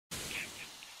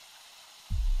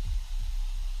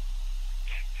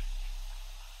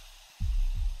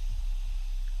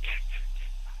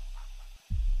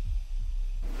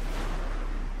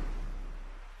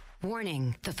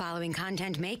Warning, the following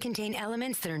content may contain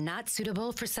elements that are not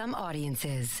suitable for some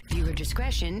audiences. Viewer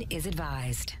discretion is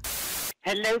advised.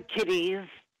 Hello, kiddies.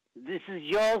 This is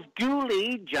yours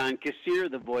duly, John Kassir,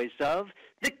 the voice of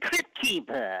The Crypt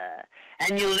Keeper.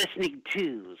 And you're listening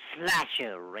to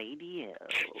Slasher Radio.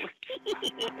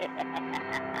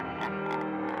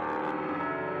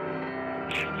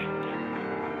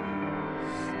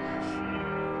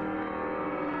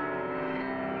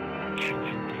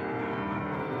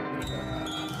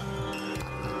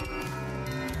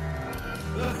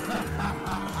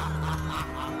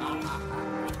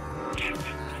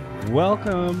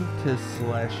 Welcome to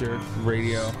Slasher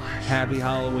Radio. Happy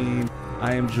Halloween.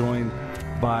 I am joined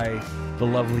by the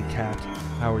lovely Kat.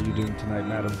 How are you doing tonight,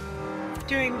 madam?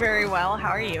 Doing very well. How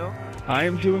are you? I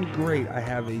am doing great. I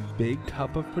have a big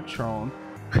cup of Patron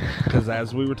because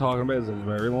as we were talking about, it's a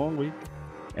very long week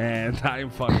and I am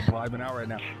fucking vibing out right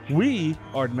now. We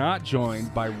are not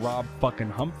joined by Rob fucking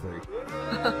Humphrey.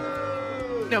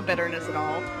 No bitterness at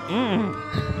all.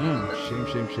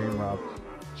 Shame, Rob.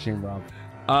 Shame, Rob.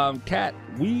 Kat,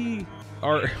 we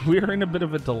are in a bit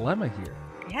of a dilemma here.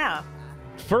 Yeah.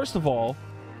 First of all,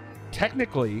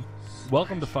 technically,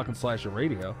 welcome to fucking Slasher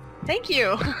Radio. Thank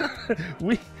you.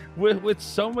 with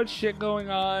so much shit going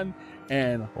on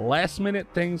and last minute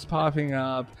things popping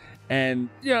up, and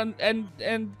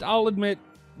and I'll admit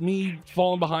me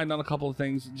falling behind on a couple of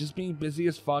things, just being busy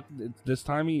as fuck. It's this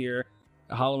time of year,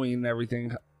 Halloween and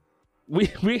everything.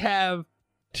 We have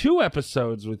 2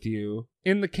 episodes with you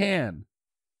in the can.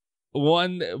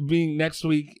 One being next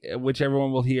week, which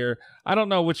everyone will hear. I don't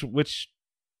know which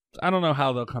I don't know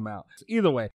how they'll come out.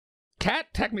 Either way, Kat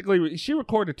technically she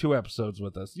recorded 2 episodes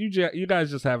with us. You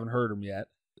guys just haven't heard them yet.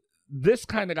 This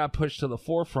kind of got pushed to the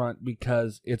forefront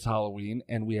because it's Halloween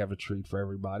and we have a treat for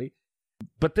everybody.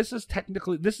 But this is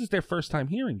their first time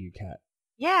hearing you, Kat.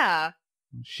 Yeah.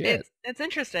 Shit. It's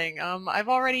interesting. I've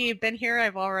already been here.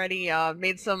 I've already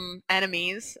made some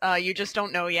enemies. You just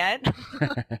don't know yet.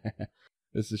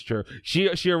 This is true. She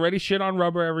already shit on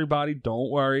Rubber, everybody. Don't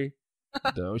worry.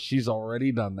 No, she's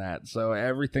already done that. So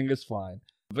everything is fine.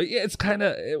 But yeah, it's kind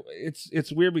of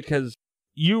it's weird because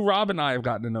you, Rob, and I have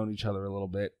gotten to know each other a little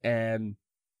bit, and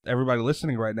everybody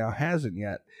listening right now hasn't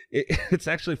yet. It's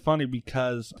actually funny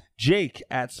because Jake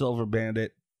at Silver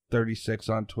Bandit 36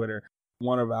 on Twitter,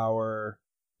 one of our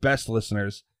best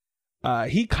listeners,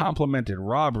 he complimented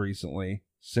Rob recently,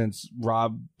 since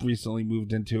Rob recently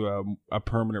moved into a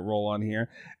permanent role on here.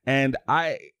 And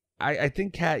I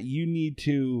think, Kat, you need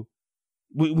to...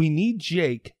 We need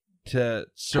Jake to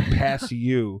surpass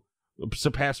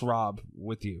surpass Rob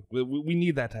with you. We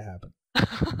need that to happen.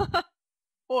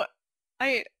 Well,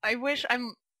 I wish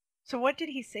I'm... So what did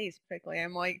he say specifically?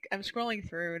 I'm scrolling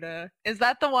through to... Is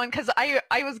that the one? Because I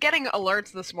was getting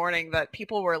alerts this morning that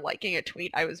people were liking a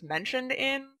tweet I was mentioned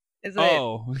in. Is it?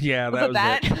 Oh, yeah, that was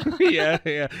that? It.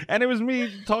 yeah. And it was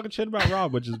me talking shit about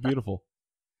Rob, which is beautiful.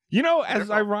 You know, as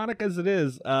ironic as it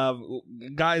is,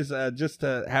 guys, just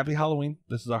happy Halloween.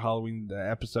 This is our Halloween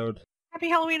episode. Happy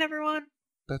Halloween, everyone.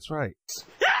 That's right.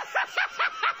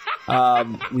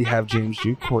 We have James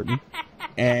Jude Courtney.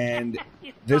 And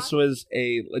this was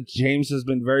James has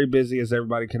been very busy, as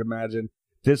everybody can imagine.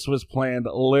 This was planned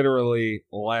literally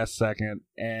last second,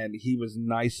 and he was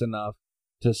nice enough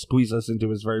to squeeze us into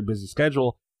his very busy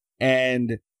schedule.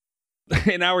 And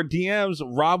in our DMs,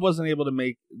 Rob wasn't able to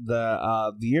make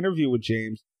the interview with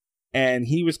James, and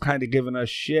he was kind of giving us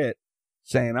shit,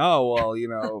 saying, oh, well, you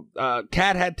know,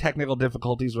 Kat had technical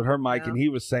difficulties with her mic, and he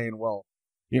was saying, well,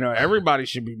 you know, everybody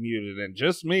should be muted, and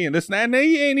just me, and this and that, and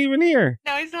he ain't even here.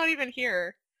 No, he's not even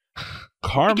here.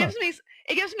 Karma.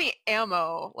 It gives me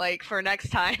ammo, like, for next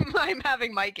time I'm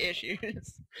having mic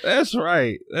issues. That's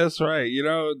right. You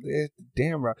know,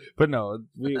 damn, Rob. But no,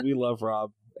 we love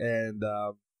Rob, and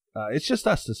it's just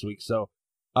us this week. So,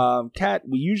 Kat,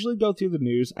 we usually go through the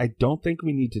news. I don't think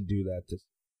we need to do that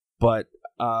but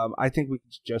I think we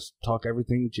could just talk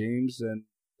everything James and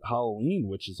Halloween,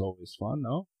 which is always fun,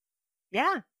 no?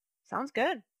 Yeah, sounds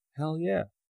good. Hell yeah.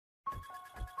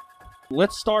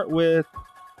 Let's start with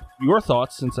your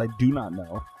thoughts, since I do not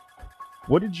know.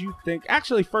 What did you think?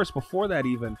 Actually, first, before that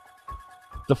even,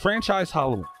 the franchise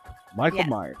Halloween, Michael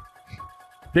Myers,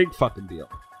 big fucking deal.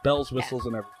 Bells, whistles,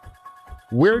 and everything.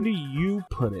 Where do you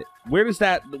put it? Where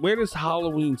does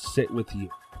Halloween sit with you?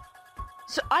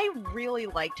 So I really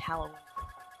liked Halloween.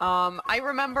 I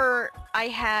remember I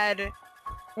had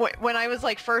when I was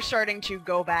like first starting to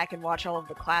go back and watch all of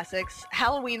the classics,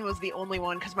 Halloween was the only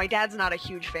one, because my dad's not a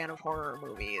huge fan of horror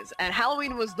movies, and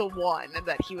Halloween was the one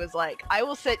that he was like, I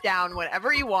will sit down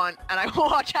whenever you want and I will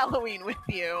watch Halloween with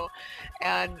you.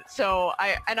 And so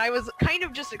I was kind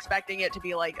of just expecting it to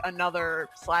be like another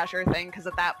slasher thing, because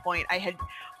at that point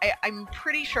I'm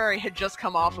pretty sure I had just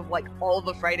come off of like all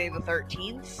the Friday the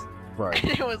 13th. Right.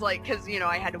 And it was like, because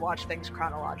I had to watch things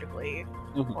chronologically,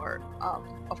 Mhm. or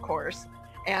of course.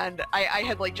 And I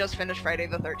had like just finished Friday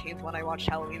the 13th when I watched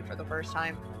Halloween for the first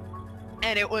time.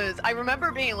 And I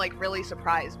remember being like really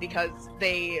surprised because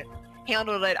they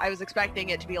handled it. I was expecting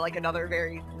it to be like another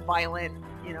very violent,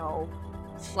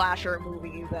 slasher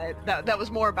movie that was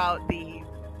more about the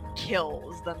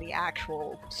kills than the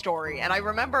actual story. And I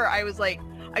remember I was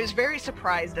very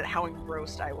surprised at how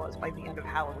engrossed I was by the end of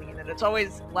Halloween, and it's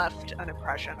always left an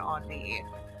impression on me.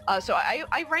 So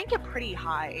I rank it pretty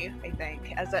high, I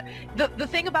think. The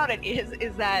thing about it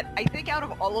is that I think out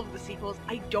of all of the sequels,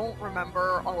 I don't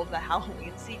remember all of the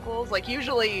Halloween sequels. Like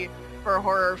usually for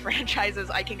horror franchises,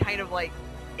 I can kind of like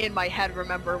in my head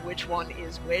remember which one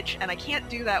is which, and I can't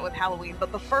do that with Halloween.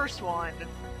 But the first one,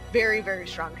 very, very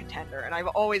strong contender, and I've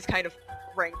always kind of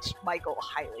ranked Michael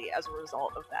highly as a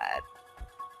result of that.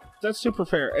 That's super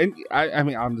fair. And I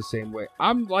mean, I'm the same way.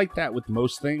 I'm like that with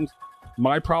most things.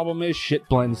 My problem is shit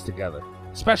blends together,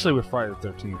 especially with Friday the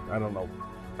 13th. I don't know.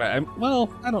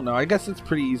 I don't know. I guess it's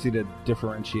pretty easy to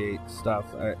differentiate stuff.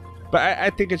 But I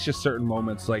think it's just certain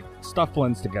moments, like, stuff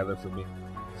blends together for me.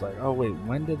 It's like, oh, wait,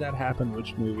 when did that happen?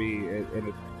 Which movie?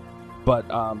 But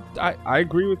I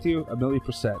agree with you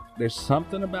 1,000,000%. There's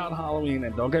something about Halloween,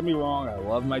 and don't get me wrong, I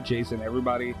love my Jason.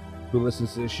 Everybody who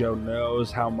listens to this show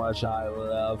knows how much I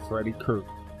love Freddy Krueger.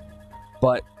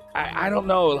 But I don't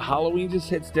know, Halloween just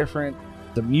hits different.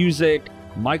 The music,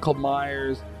 Michael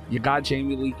Myers, you got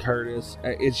Jamie Lee Curtis.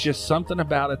 It's just something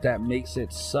about it that makes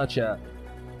it it's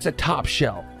a top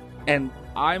shelf. And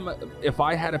if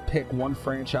I had to pick one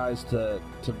franchise to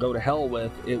go to hell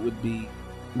with, it would be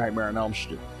Nightmare on Elm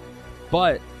Street.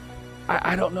 But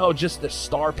I don't know, just the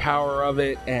star power of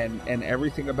it and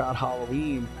everything about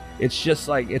Halloween. It's just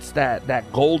like, it's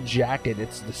that gold jacket.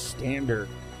 It's the standard,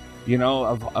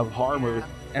 of horror movies.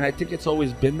 And I think it's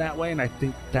always been that way, and I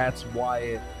think that's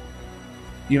why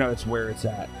it's where it's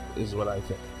at, is what I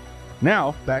think.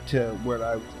 Now, back to what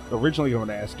I was originally going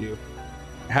to ask you.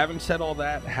 Having said all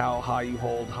that, how high you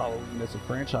hold Halloween as a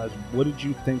franchise, what did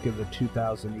you think of the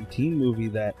 2018 movie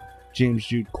that James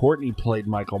Jude Courtney played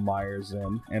Michael Myers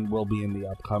in, and will be in the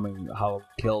upcoming Halloween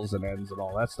Kills and Ends and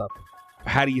all that stuff?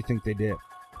 How do you think they did?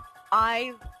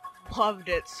 I loved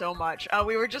it so much.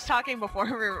 We were just talking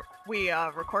before we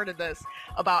recorded this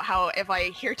about how if I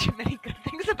hear too many good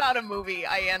things about a movie,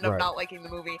 I end up not liking the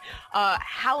movie.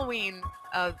 Halloween,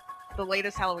 the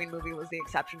latest Halloween movie was the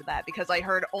exception to that, because I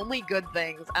heard only good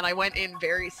things, and I went in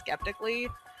very skeptically,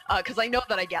 because I know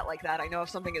that I get like that. I know if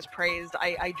something is praised,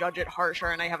 I judge it harsher,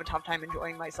 and I have a tough time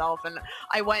enjoying myself. And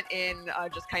I went in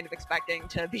just kind of expecting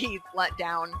to be let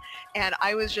down, and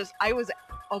I was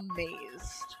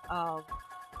amazed.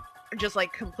 Just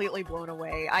like completely blown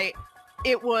away.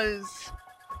 It was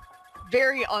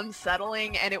very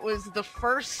unsettling, and it was the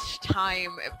first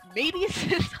time maybe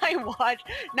since I watched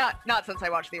not since I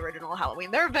watched the original Halloween.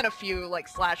 There have been a few like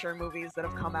slasher movies that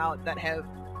have come out that have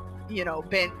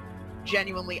been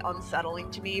genuinely unsettling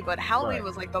to me, but Halloween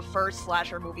was like the first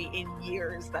slasher movie in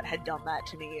years that had done that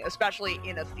to me, especially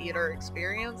in a theater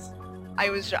experience. I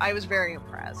was very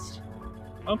impressed.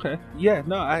 Okay. Yeah,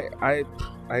 no, I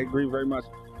agree very much.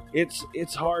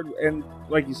 It's hard, and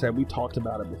like you said, we talked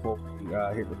about it before we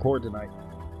hit record tonight,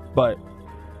 but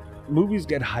movies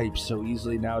get hyped so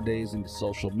easily nowadays in the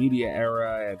social media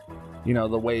era, and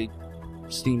the way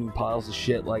steaming piles of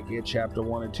shit like It Chapter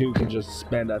 1 and 2 can just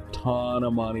spend a ton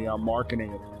of money on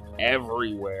marketing it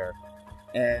everywhere.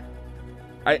 And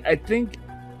I think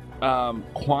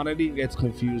quantity gets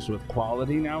confused with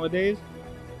quality nowadays.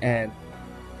 And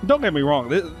don't get me wrong,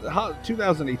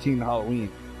 2018 Halloween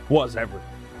was everywhere.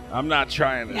 I'm not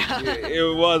trying to.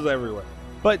 It was everywhere.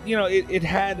 But, it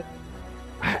had,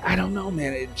 I don't know,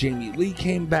 man. Jamie Lee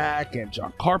came back, and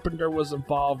John Carpenter was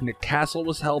involved. Nick Castle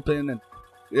was helping, and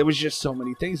it was just so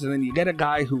many things. And then you get a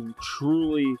guy who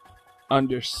truly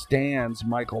understands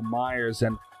Michael Myers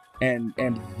and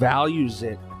values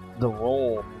the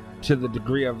role to the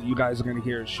degree of, you guys are going to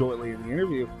hear it shortly in the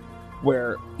interview,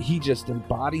 where he just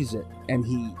embodies it, and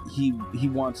he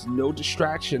wants no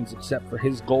distractions except for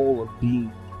his goal of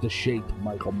being the shape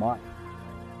Michael Myers.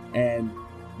 And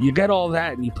you get all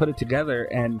that and you put it together,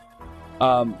 and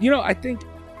I think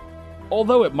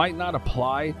although it might not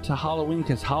apply to Halloween,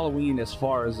 because Halloween, as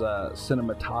far as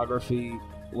cinematography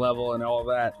level and all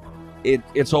that,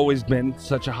 it's always been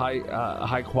such a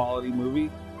high quality movie,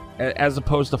 as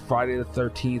opposed to Friday the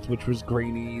 13th, which was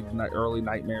grainy, early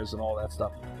nightmares and all that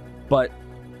stuff. But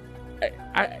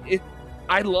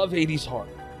I love 80s horror.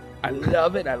 I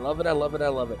love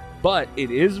it. But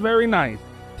it is very nice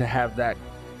to have that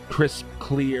crisp,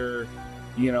 clear,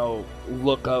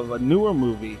 look of a newer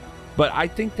movie. But I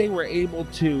think they were able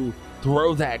to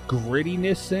throw that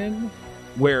grittiness in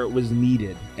where it was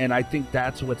needed. And I think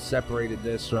that's what separated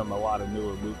this from a lot of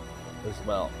newer movies as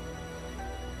well.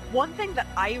 One thing that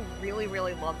I really,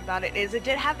 really loved about it is it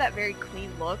did have that very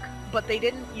clean look, but they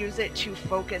didn't use it to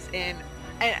focus in.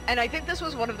 And I think this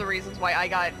was one of the reasons why I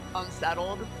got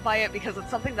unsettled by it, because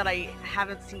it's something that I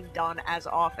haven't seen done as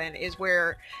often, is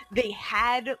where they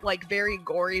had like very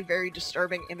gory, very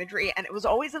disturbing imagery, and it was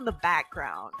always in the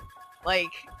background.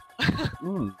 Like,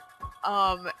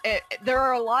 there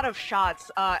are a lot of shots,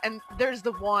 and there's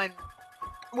the one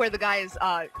where the guy's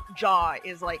jaw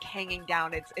is like hanging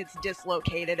down, it's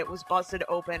dislocated, it was busted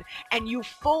open, and you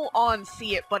full on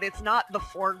see it, but it's not the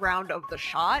foreground of the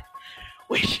shot,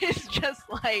 which is just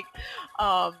like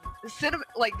the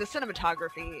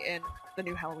cinematography in the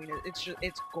new Halloween.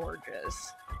 It's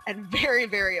gorgeous and very,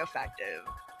 very effective.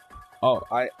 Oh,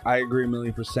 I agree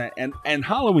 1,000,000%. And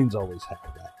Halloween's always had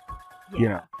that.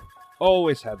 Yeah.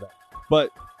 Always had that.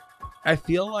 But I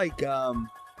feel like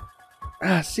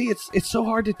it's so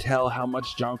hard to tell how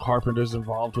much John Carpenter's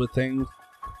involved with things,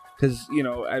 because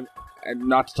I'm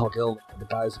not to talk ill, the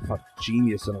guy's a fucking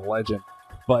genius and a legend,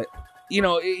 but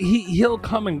he'll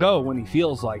come and go when he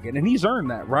feels like it, and he's earned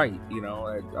that right.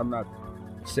 I'm not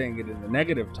saying it in a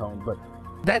negative tone, but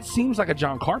that seems like a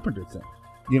John Carpenter thing.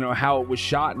 How it was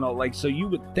shot and all, like, so you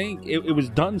would think it was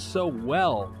done so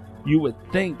well, you would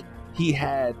think he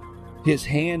had his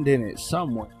hand in it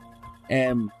somewhere.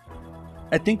 And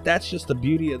I think that's just the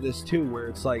beauty of this too, where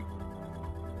it's like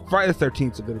Friday the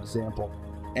 13th is a good example,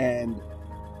 and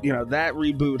that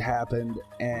reboot happened,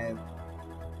 and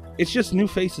it's just new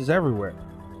faces everywhere.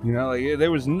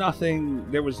 There was nothing,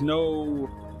 there was no,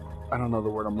 I don't know the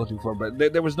word I'm looking for, but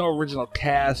there was no original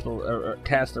cast or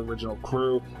original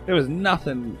crew. There was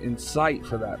nothing in sight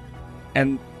for that,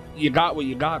 and you got what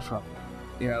you got from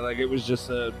it. It was just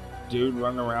a dude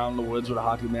running around the woods with a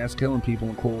hockey mask killing people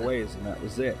in cool ways, and that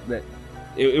was it.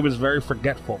 It was very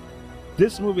forgetful.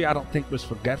 This movie I don't think was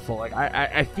forgetful. Like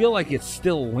I feel like it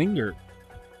still lingered.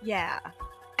 Yeah.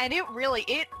 And it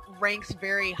ranks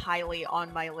very highly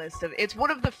on my list of, it's one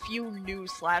of the few new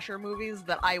slasher movies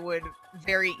that I would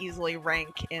very easily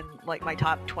rank in like my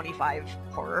top 25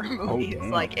 horror movies. Oh,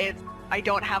 like I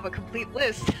don't have a complete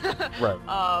list. Right.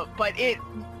 But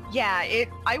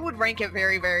I would rank it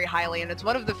very, very highly, and it's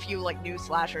one of the few like new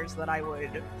slashers that I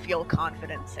would feel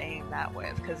confident saying that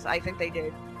with, because I think they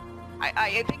did.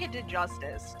 I think it did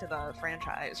justice to the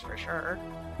franchise for sure.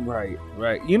 Right.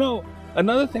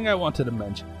 Another thing I wanted to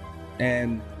mention,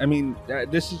 and I mean,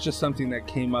 this is just something that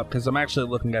came up because I'm actually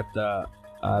looking at the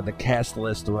cast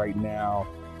list right now,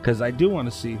 because I do want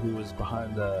to see who is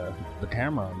behind the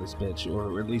camera on this bitch,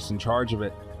 or at least in charge of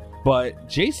it. But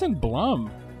Jason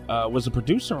Blum was a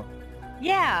producer.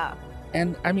 Yeah.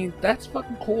 And I mean, that's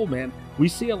fucking cool, man. We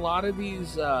see a lot of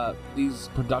these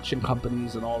production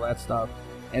companies and all that stuff,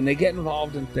 and they get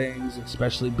involved in things,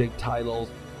 especially big titles.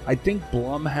 I think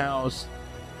Blumhouse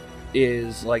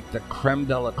is like the creme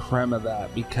de la creme of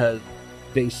that, because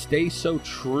they stay so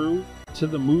true to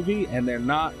the movie, and they're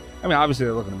not, I mean, obviously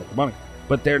they're looking to make money,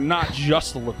 but they're not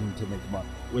just looking to make money,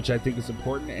 which I think is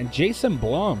important. And Jason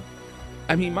Blum,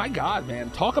 I mean, my God,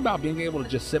 man, talk about being able to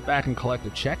just sit back and collect a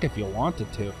check if you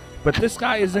wanted to. But this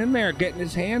guy is in there getting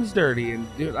his hands dirty, and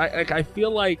dude, I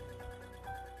feel like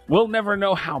we'll never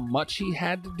know how much he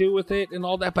had to do with it and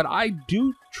all that, but I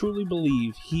do truly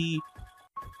believe he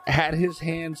had his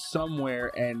hands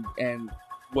somewhere and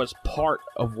was part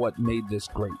of what made this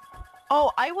great.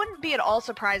 Oh, I wouldn't be at all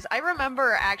surprised. I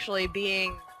remember actually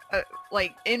being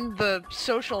like in the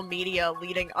social media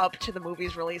leading up to the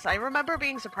movie's release, I remember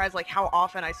being surprised like how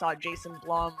often I saw Jason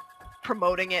Blum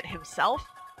promoting it himself,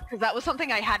 because that was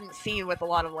something I hadn't seen with a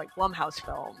lot of like Blumhouse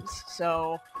films.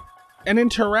 So, and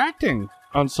interacting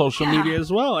on social media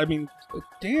as well. I mean,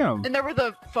 damn. And there were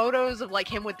the photos of like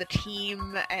him with the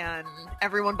team and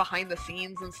everyone behind the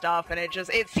scenes and stuff, and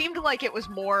it seemed like it was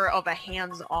more of a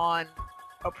hands-on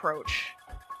approach.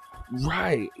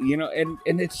 Right. And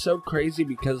it's so crazy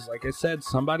because, like I said,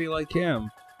 somebody like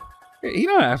him, he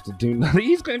don't have to do nothing.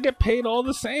 He's gonna get paid all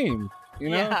the same.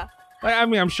 Yeah. I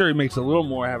mean, I'm sure he makes a little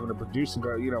more having a producer,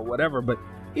 whatever. But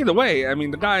either way, I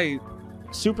mean, the guy,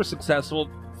 super successful,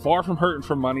 far from hurting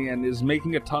for money, and is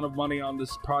making a ton of money on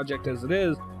this project as it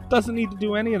is. Doesn't need to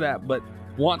do any of that. But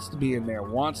wants to be in there,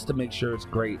 wants to make sure it's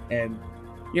great. And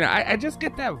you know, I just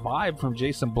get that vibe from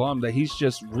Jason Blum that he's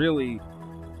just really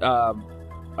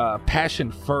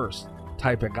passion first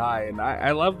type of guy, and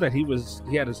I love that he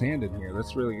had his hand in here.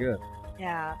 That's really good.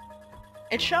 Yeah,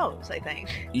 it shows, I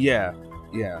think. Yeah.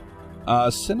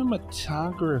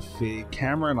 Cinematography,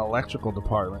 camera and electrical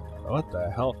department. What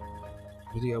the hell?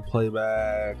 Video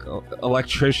playback,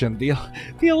 electrician. The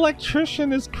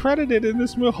electrician is credited in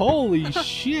this movie. Holy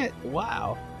shit!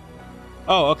 Wow.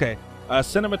 Oh, okay.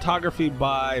 Cinematography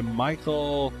by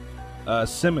Michael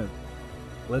Simmons.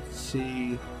 Let's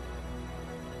see.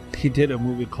 He did a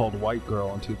movie called White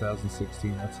Girl in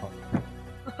 2016. That's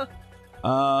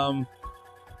all.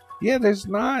 Yeah,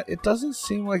 it doesn't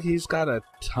seem like he's got a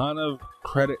ton of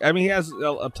credit. I mean, he has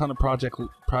a ton of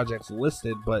projects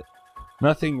listed, but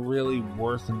nothing really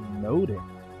worth noting.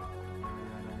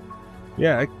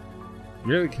 Yeah, I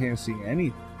really can't see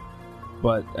any.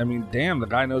 But I mean, damn, the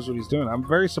guy knows what he's doing. I'm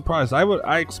very surprised.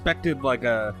 I expected like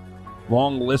a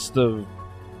long list of,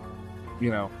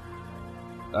 you know,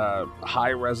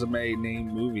 high resume name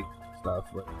movie stuff,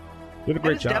 but did a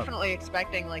great job. I was definitely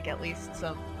expecting like at least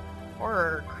some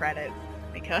horror credits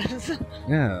because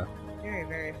yeah, very,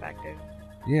 very effective.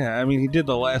 Yeah, I mean, he did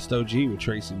The Last OG with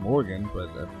Tracy Morgan, but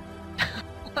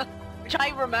which I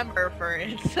remember for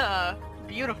its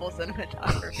beautiful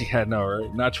cinematography. Yeah, no,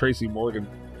 right? Not Tracy Morgan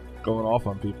going off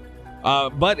on people.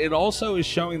 But it also is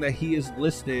showing that he is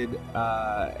listed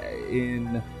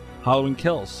in Halloween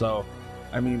Kills. So,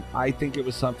 I mean, I think it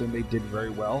was something they did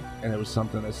very well, and it was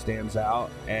something that stands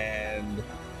out. And,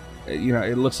 you know,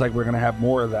 it looks like we're going to have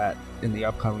more of that in the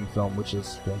upcoming film, which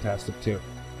is fantastic, too.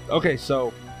 Okay,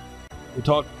 so we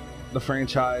talked the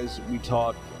franchise. We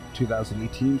talked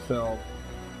 2018 film.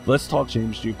 Let's talk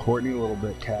James Jude Courtney a little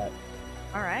bit, Kat.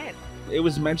 All right. It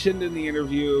was mentioned in the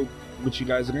interview, which you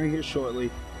guys are going to hear shortly,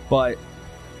 but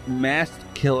Masked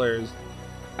Killers,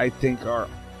 I think,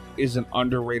 is an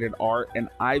underrated art, and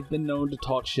I've been known to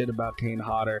talk shit about Kane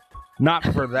Hodder, not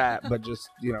for that, but just,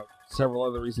 you know, several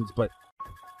other reasons. But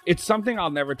it's something I'll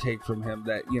never take from him,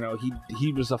 that, you know,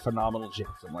 he was a phenomenal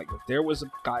Jason. Like, if there was a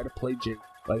guy to play Jason,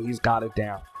 like, he's got it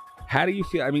down. How do you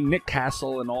feel? I mean, Nick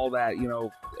Castle and all that, you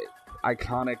know,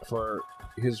 iconic for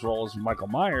his role as Michael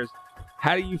Myers.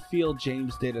 How do you feel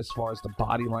James did as far as the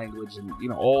body language and, you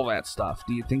know, all that stuff?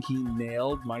 Do you think he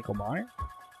nailed Michael Myers?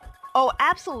 Oh,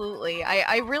 absolutely.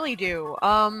 I really do.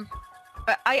 I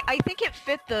think it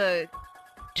fit the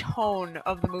tone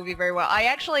of the movie very well.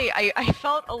 I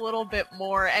felt a little bit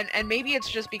more, and maybe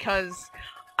it's just because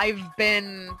I've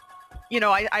been, you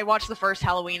know, I watched the first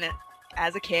Halloween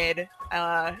as a kid,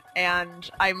 and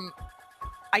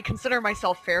I consider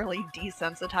myself fairly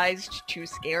desensitized to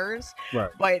scares, right?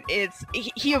 But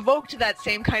he evoked that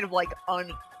same kind of like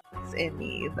unease in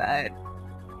me that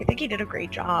I think he did a great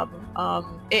job.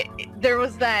 There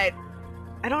was that,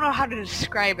 I don't know how to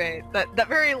describe it, that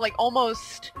very like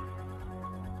almost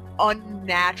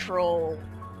unnatural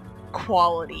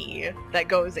quality that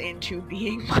goes into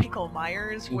being Michael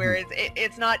Myers, where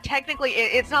it's not technically,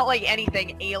 it's not like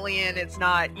anything alien. It's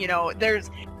not, you know,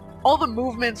 all the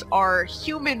movements are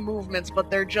human movements, but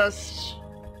they're just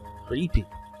creepy.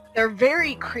 They're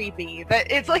very creepy.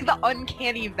 That it's like the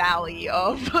uncanny valley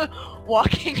of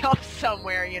walking up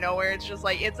somewhere, you know, where it's just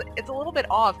like it's a little bit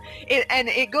off. And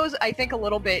it goes, I think, a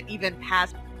little bit even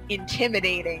past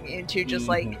intimidating into just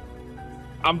like.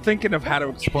 I'm thinking of how to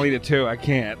explain it too. I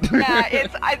can't. Yeah,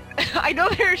 I know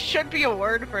there should be a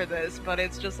word for this, but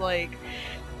it's just like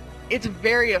it's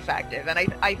very effective, and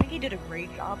I think he did a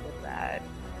great job with that.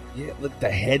 Yeah, like the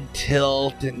head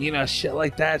tilt and, you know, shit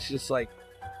like that. It's just like,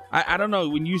 I don't know.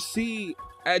 When you see,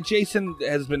 Jason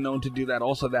has been known to do that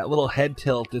also, that little head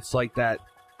tilt, it's like that,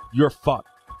 you're fucked.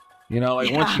 You know,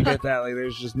 like once you get that, like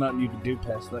there's just nothing you can do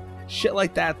past that. Shit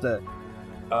like that,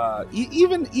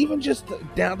 even just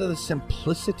down to the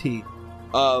simplicity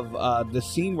of the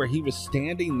scene where he was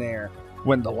standing there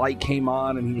when the light came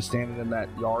on and he was standing in that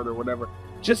yard or whatever.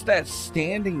 Just that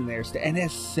standing there, and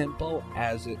as simple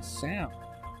as it sounds.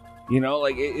 You know,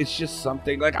 like it's just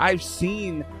something, like I've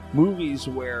seen movies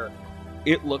where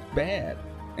it looked bad,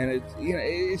 and it's, you know,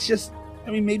 it's just,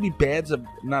 I mean, maybe bad's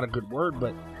not a good word,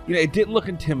 but, you know, it didn't look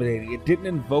intimidating. It didn't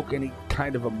invoke any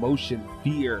kind of emotion,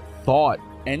 fear, thought,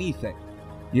 anything,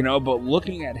 you know. But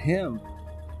looking at him,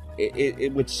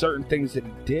 it with certain things that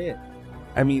he did,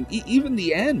 I mean, even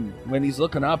the end when he's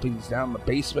looking up and he's down in the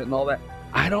basement and all that,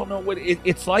 I don't know what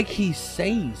it's like. He's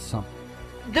saying something.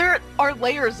 There are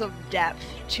layers of depth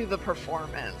to the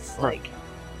performance. Right.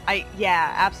 Like,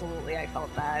 yeah, absolutely, I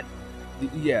felt that.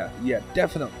 Yeah,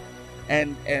 definitely.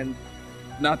 And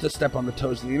not to step on the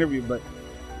toes of the interview, but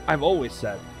I've always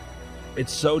said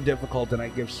it's so difficult, and I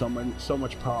give so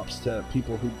much props to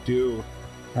people who do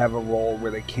have a role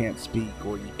where they can't speak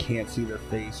or you can't see their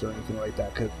face or anything like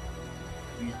that, because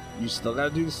you still got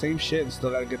to do the same shit and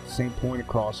still got to get the same point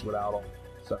across without all.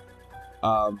 So,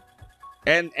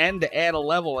 and to add a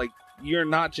level, like, you're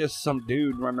not just some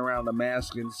dude running around the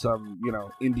mask in some, you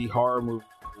know, indie horror movie,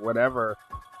 whatever.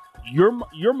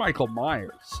 You're Michael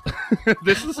Myers.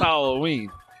 This is Halloween.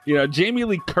 You know, Jamie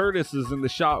Lee Curtis is in the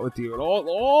shot with you, and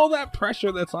all that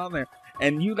pressure that's on there,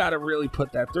 and you got to really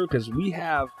put that through, because we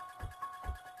have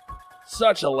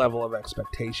such a level of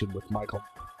expectation with Michael.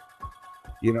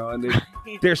 You know, and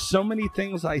there's so many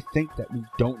things I think that we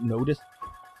don't notice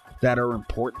that are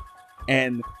important,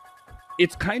 and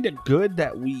it's kind of good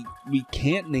that we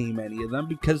can't name any of them,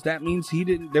 because that means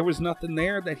there was nothing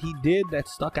there that he did that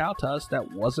stuck out to us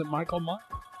that wasn't Michael Myers.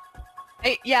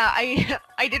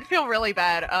 I did feel really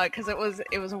bad because it was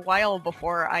a while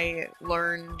before I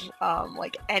learned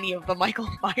like any of the Michael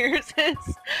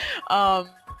Myerses.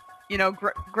 You know,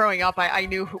 growing up, I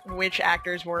knew which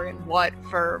actors were in what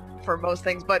for most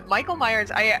things, but Michael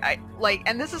Myers, I like,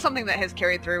 and this is something that has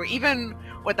carried through even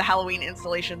with the Halloween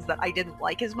installations that I didn't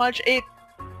like as much.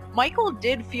 Michael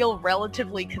did feel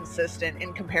relatively consistent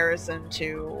in comparison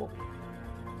to,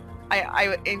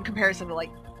 in comparison to like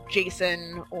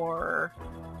Jason or,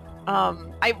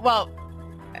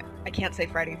 I can't say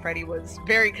Freddy. Freddy was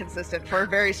very consistent for a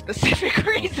very specific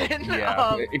reason.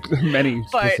 Yeah, many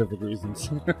specific reasons.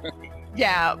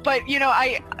 Yeah, but you know,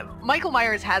 Michael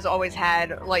Myers has always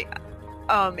had like,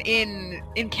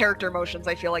 in character motions,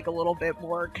 I feel like a little bit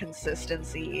more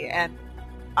consistency, and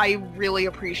I really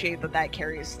appreciate that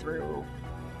carries through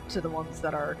to the ones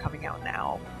that are coming out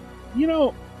now. You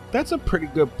know, that's a pretty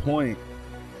good point.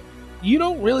 You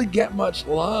don't really get much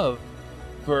love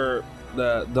for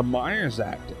the Myers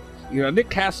actors. You know, Nick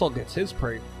Castle gets his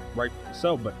praise, rightfully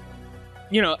so, but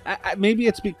you know, maybe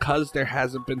it's because there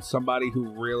hasn't been somebody who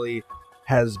really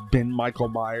has been Michael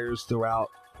Myers throughout,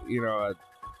 you know,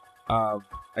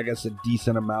 I guess a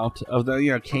decent amount of the,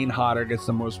 you know, Kane Hodder gets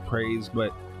the most praise,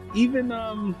 but even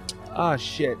I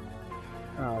forget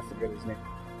his name.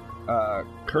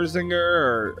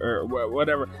 Kurzinger or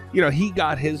whatever, you know, he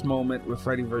got his moment with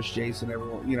Freddy vs. Jason.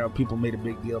 Everyone, you know, people made a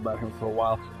big deal about him for a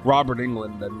while. Robert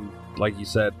Englund, I mean, like you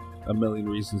said, a million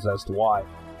reasons as to why,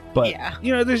 but yeah,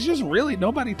 you know, there's just really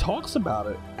nobody talks about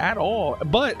it at all.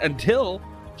 But until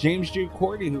James J.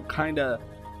 Courtney, who kind of,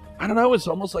 I don't know, it's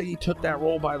almost like he took that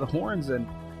role by the horns, and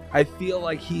I feel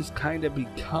like he's kind of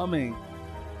becoming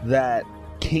that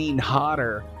Kane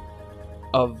Hodder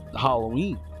of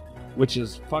Halloween, which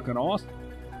is fucking awesome.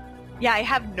 Yeah, I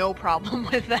have no problem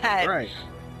with that. Right.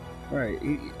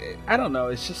 I don't know.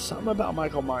 It's just something about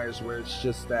Michael Myers where it's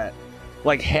just that,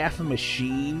 like, half a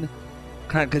machine,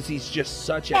 kind of, because he's just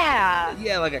such a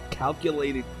like a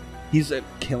calculated. He's a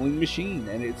killing machine,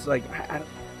 and it's like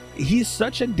he's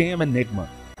such a damn enigma.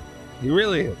 He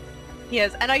really is. He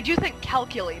is, and I do think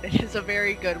calculated is a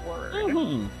very good word.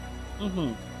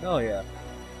 Oh yeah.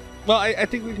 Well, I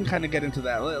think we can kind of get into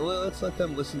that. Let's let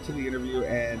them listen to the interview,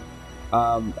 and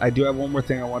I do have one more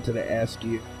thing I wanted to ask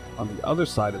you on the other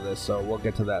side of this, so we'll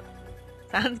get to that.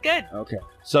 Sounds good. Okay.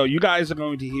 So you guys are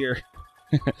going to hear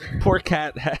poor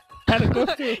Kat had to go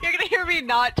through. You're going to hear me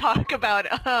not talk about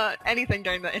anything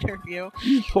during the interview.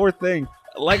 Poor thing.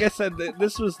 Like I said,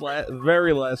 this was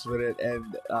very last minute,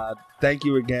 and thank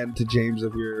you again to James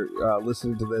if you're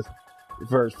listening to this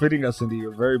for fitting us into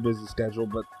your very busy schedule,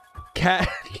 but Kat,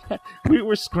 we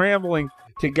were scrambling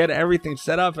to get everything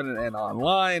set up and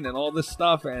online and all this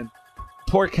stuff, and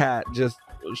poor Kat just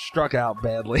struck out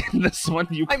badly in this one.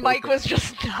 My mic was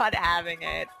just not having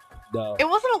it. No. It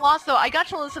wasn't a loss, though. I got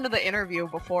to listen to the interview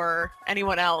before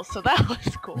anyone else, so that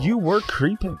was cool. You were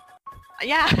creeping.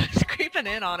 Yeah, I was creeping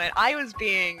in on it. I was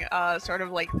being sort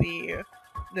of like the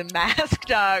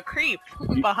masked creep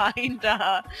behind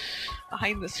the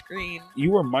screen.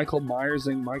 You were Michael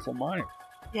Myersing Michael Myers.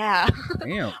 Yeah.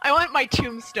 Damn. I want my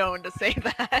tombstone to say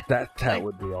that. That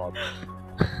would be awesome.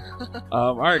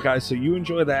 All right, guys. So you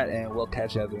enjoy that, and we'll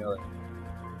catch you at the other.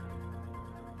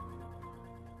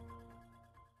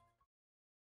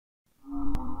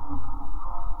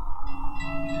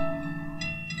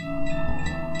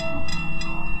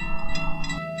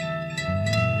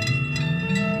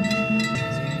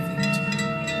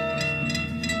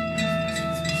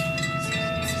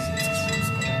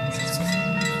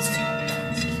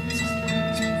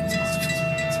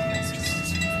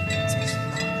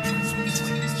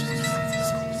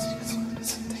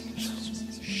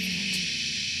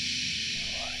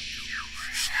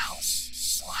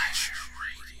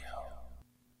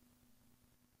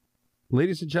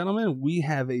 Ladies and gentlemen, we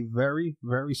have a very,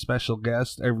 very special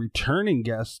guest, a returning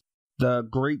guest, the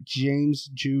great James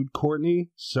Jude Courtney.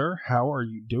 Sir, how are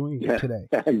you doing today?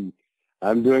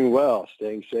 I'm doing well,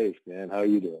 staying safe, man. How are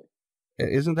you doing?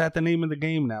 Isn't that the name of the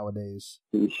game nowadays?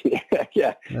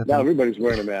 Yeah. Now everybody's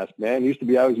wearing a mask, man. Used to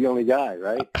be I was the only guy,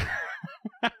 right?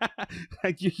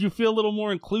 you feel a little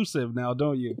more inclusive now,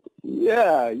 don't you?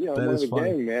 Yeah, I'm one of the funny.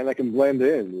 gang, man. I can blend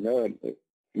in, It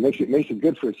makes it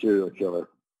good for a serial killer.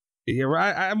 Yeah,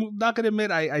 right. I'm not going to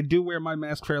admit I do wear my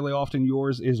mask fairly often.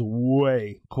 Yours is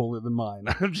way cooler than mine.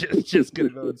 I'm just going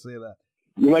to go and say that.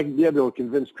 You might be able to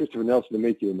convince Christopher Nelson to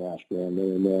make you a mask, man.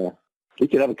 And he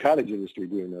could have a cottage industry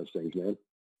doing those things, man.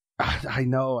 I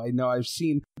know. I've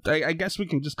seen. I guess we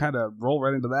can just kind of roll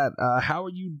right into that. How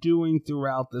are you doing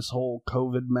throughout this whole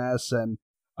COVID mess? And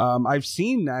I've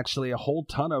seen actually a whole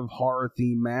ton of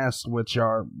horror-themed masks, which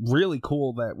are really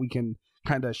cool that we can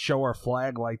kind of show our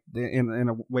flag like in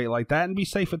a way like that and be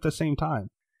safe at the same time.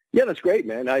 Yeah, that's great,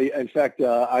 man. In fact,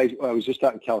 I was just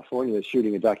out in California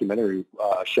shooting a documentary,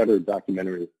 a Shudder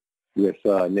documentary with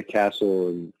Nick Castle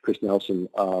and Chris Nelson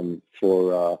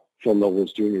for Phil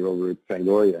Nobles Jr. over at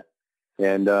Fangoria.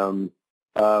 And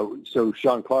so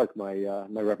Sean Clark, my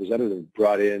representative,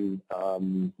 brought in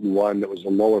one that was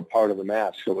the lower part of the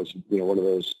mask. So it was, one of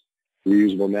those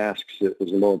reusable masks. It was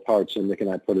the lower part, so Nick and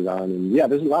I put it on. And yeah,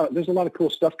 there's a lot of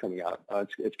cool stuff coming out.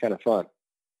 It's kind of fun.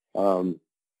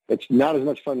 It's not as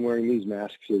much fun wearing these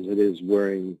masks as it is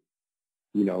wearing,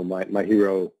 my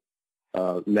hero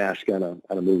mask on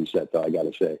a movie set, though, I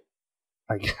got to say.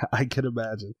 I could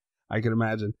imagine.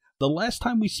 The last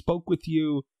time we spoke with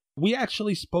you, we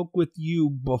actually spoke with you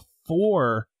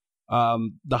before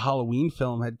the Halloween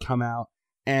film had come out,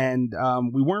 and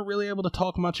we weren't really able to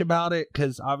talk much about it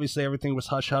because obviously everything was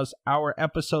hush-hush. Our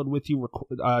episode with you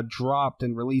dropped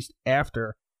and released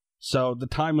after, so the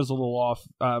time was a little off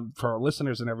for our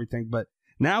listeners and everything, but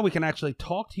now we can actually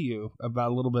talk to you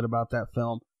about a little bit about that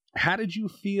film. How did you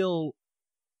feel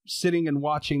sitting and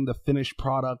watching the finished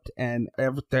product and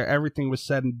everything was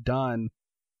said and done?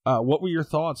 What were your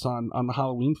thoughts on the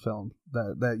Halloween film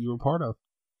that you were part of?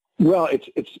 Well,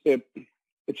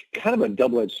 it's kind of a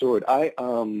double-edged sword. I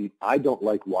don't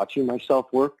like watching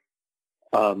myself work.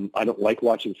 I don't like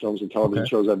watching films and television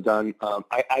shows I've done.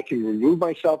 I can remove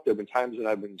myself. There have been times that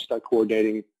I've been stuck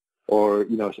coordinating or,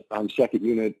 on second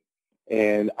unit,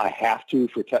 and I have to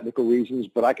for technical reasons,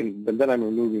 but then I'm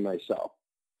removing myself.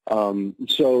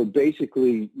 So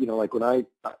basically, when I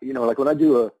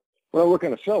work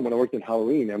on a film, when I worked in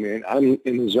Halloween, I mean, I'm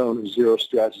in the zone of zero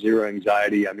stress, zero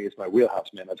anxiety. I mean, it's my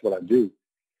wheelhouse, man. That's what I do.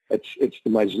 It's the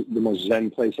most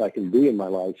zen place I can be in my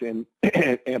life.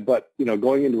 But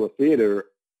going into a theater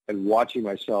and watching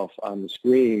myself on the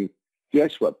screen, I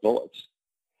sweat bullets.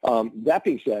 That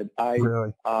being said, I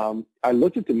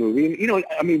looked at the movie, and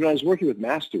when I was working with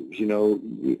masters,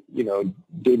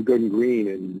 David Gordon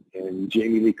Green and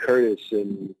Jamie Lee Curtis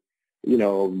and Danny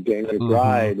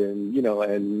McBride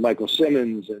and Michael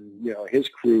Simmons and his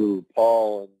crew,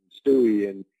 Paul and Stewie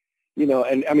and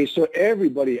so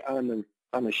everybody on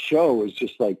the show was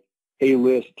just like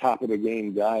A-list, top of the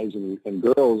game guys and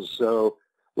girls. So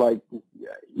I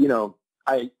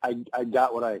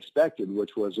got what I expected,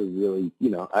 which was a really,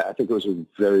 I think it was a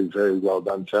very, very well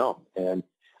done film. And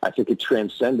I think it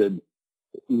transcended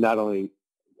the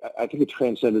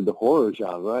horror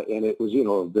genre, and it was,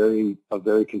 a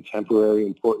very contemporary,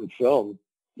 important film,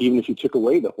 even if you took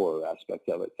away the horror aspect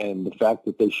of it. And the fact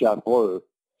that they shot horror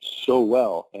so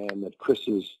well, and that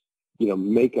Chris's,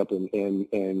 makeup and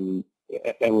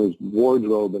his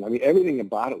wardrobe, and I mean everything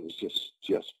about it was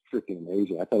just freaking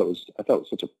amazing. I thought it was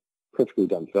such a perfectly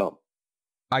done film.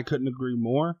 I couldn't agree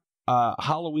more.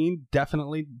 Halloween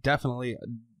definitely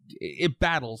it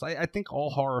battles. I think all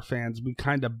horror fans, we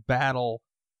kind of battle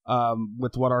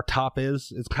with what our top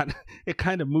is. It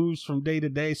kind of moves from day to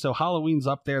day. So Halloween's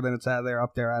up there, then it's out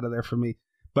of there for me.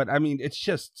 But I mean, it's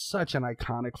just such an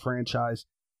iconic franchise.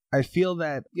 I feel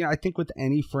that, I think with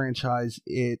any franchise,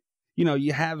 you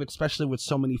have, especially with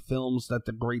so many films that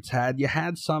the greats had, you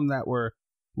had some that were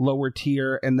lower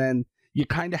tier, and then you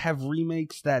kind of have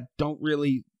remakes that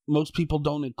most people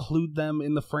don't include them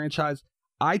in the franchise.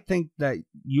 I think that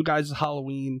you guys'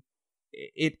 Halloween,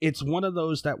 it's one of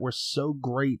those that were so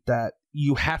great that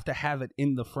you have to have it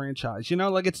in the franchise.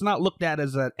 It's not looked at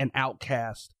as an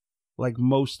outcast like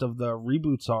most of the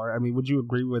reboots are. I mean, would you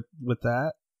agree with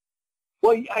that?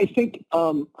 Well, I think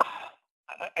that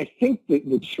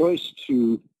the choice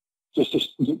to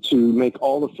make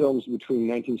all the films between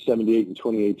 1978 and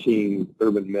 2018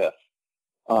 urban myth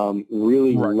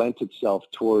really lent itself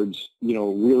towards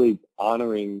really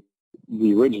honoring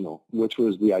the original, which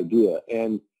was the idea.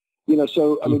 And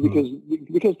So I mean,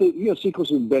 because the sequels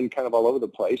have been kind of all over the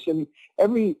place, and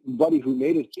everybody who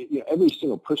made it, every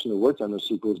single person who worked on those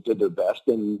sequels did their best,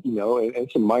 and and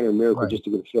it's a minor miracle just to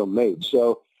get a film made.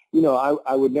 So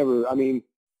I would never, I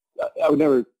would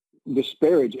never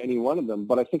disparage any one of them,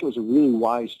 but I think it was a really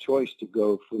wise choice to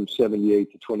go from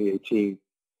 78 to 2018,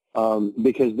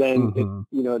 because then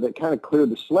that kind of cleared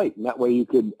the slate, and that way you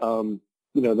could,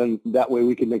 then that way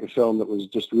we could make a film that was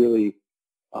just really.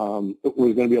 It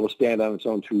was going to be able to stand on its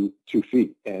own two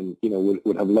feet, and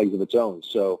would have legs of its own.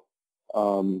 So,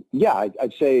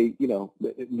 I'd say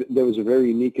there was a very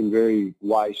unique and very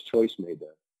wise choice made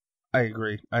there. I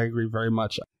agree very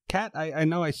much. Kat, I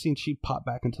know I seen she pop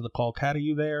back into the call. Kat, are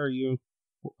you there? Are you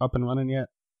up and running yet?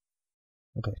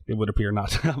 Okay, it would appear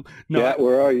not. No, Kat,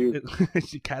 where are you?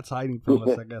 Kat's hiding from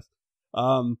us, I guess.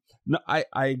 No,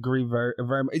 I agree very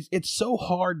very much. It's so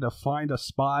hard to find a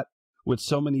spot with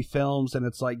so many films, and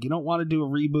it's like you don't want to do a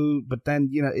reboot, but then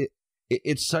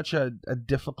it's such a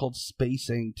difficult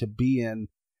spacing to be in.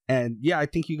 And yeah, I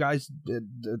think you guys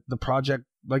the project,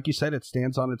 like you said, it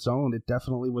stands on its own. It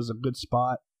definitely was a good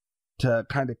spot to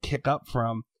kind of kick up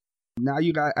from. Now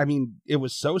you guys, I mean, it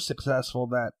was so successful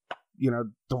that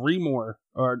 3 more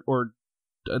or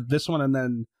this one and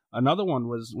then another one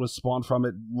was spawned from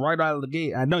it right out of the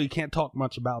gate. I know you can't talk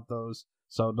much about those.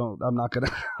 So I'm not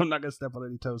gonna step on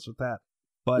any toes with that.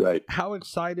 But right. How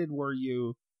excited were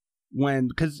you when?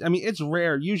 Because I mean, it's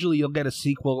rare. Usually, you'll get a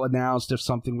sequel announced if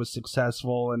something was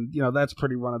successful, and that's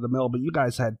pretty run of the mill. But you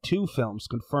guys had 2 films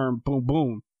confirmed. Boom,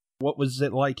 boom. What was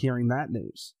it like hearing that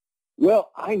news?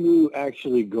 Well, I knew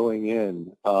actually going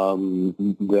in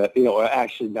that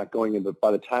actually not going in, but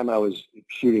by the time I was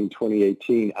shooting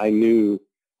 2018, I knew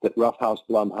that Rough House,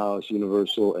 Blumhouse,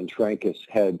 Universal, and Trancas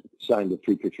had signed a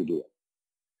 3-picture deal.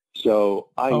 So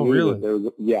I knew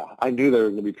that I knew there were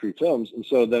going to be 3 films, and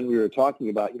so then we were talking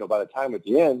about, by the time at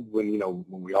the end, when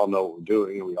we all know what we're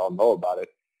doing and we all know about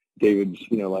it, David's,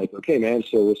 like, okay, man,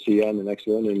 so we'll see you on the next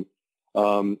one, and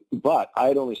but I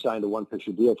had only signed a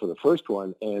 1-picture deal for the first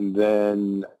one, and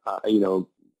then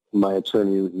my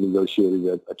attorney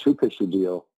negotiated a 2-picture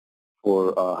deal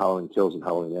for Halloween Kills and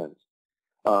Halloween Ends.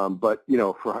 But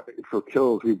for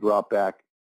Kills, we brought back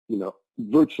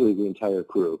virtually the entire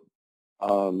crew.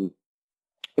 So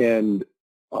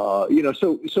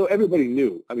everybody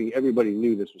knew. I mean, everybody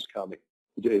knew this was coming.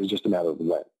 It was just a matter of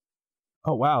when.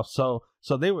 Oh wow! So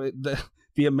they were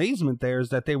the amazement there is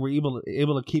that they were able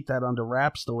to keep that under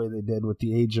wraps the way they did with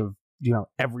the age of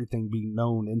everything being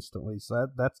known instantly. So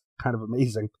that's kind of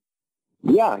amazing.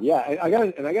 Yeah. I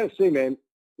gotta say, man,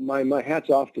 my hat's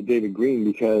off to David Green,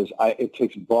 because it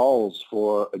takes balls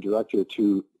for a director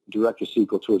to direct a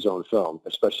sequel to his own film,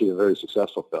 especially a very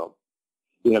successful film.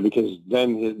 Because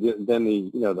then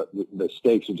the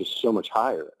stakes are just so much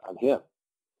higher on him,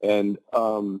 and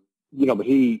but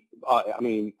he,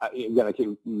 again, I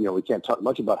can't, we can't talk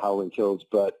much about Halloween Kills,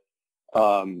 but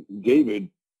David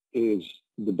is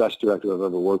the best director I've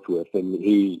ever worked with, and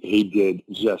he did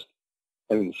just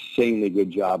an insanely good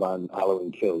job on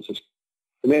Halloween Kills.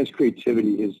 The man's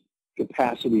creativity, his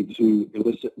capacity to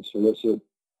elicit and solicit,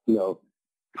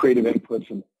 creative input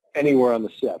from anywhere on the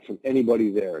set, from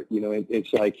anybody there.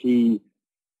 It's like he,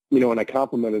 when I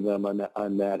complimented them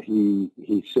on that, he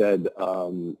said,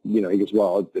 he goes,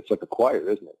 well, it's like a choir,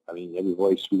 isn't it? I mean,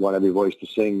 we want every voice to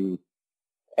sing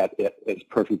at as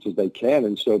perfect as they can,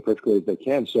 and so perfectly as they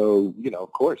can. So,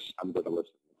 of course I'm going to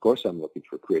listen. Of course I'm looking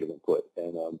for creative input.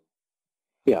 And,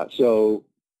 so,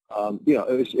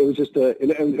 it was just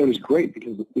it was great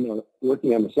because,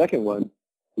 working on the second one,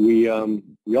 we all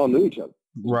knew each other.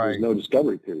 Right. There's no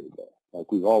discovery period there.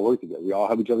 Like, we've all worked together. We all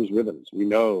have each other's rhythms. We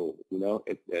know,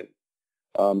 and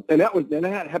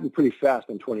that happened pretty fast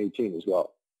in 2018 as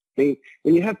well. I mean,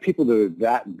 when you have people that are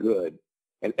that good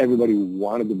and everybody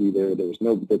wanted to be there, there was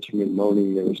no bitching and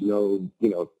moaning. There was no,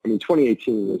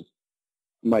 2018 was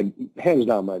hands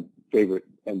down my favorite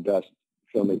and best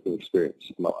filmmaking experience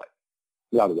in my life.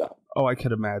 Without a doubt. Oh, I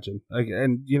could imagine.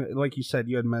 And like you said,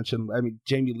 you had mentioned,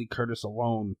 Jamie Lee Curtis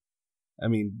alone.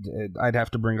 I'd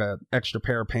have to bring an extra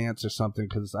pair of pants or something,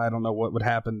 because I don't know what would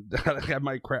happen. I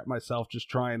might crap myself just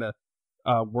trying to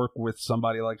work with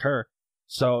somebody like her.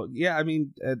 So, yeah,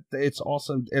 it's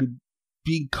awesome. And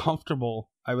being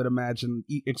comfortable, I would imagine,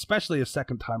 especially a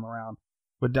second time around,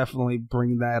 would definitely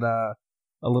bring that a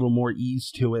little more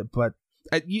ease to it. But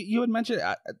you had mentioned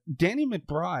Danny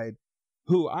McBride,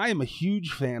 who I am a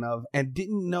huge fan of, and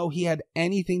didn't know he had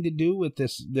anything to do with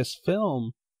this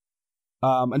film.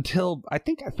 Until I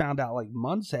think I found out like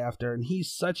months after, and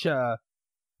he's such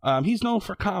he's known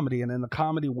for comedy and in the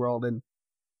comedy world. And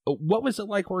what was it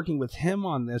like working with him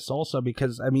on this also?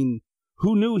 Because,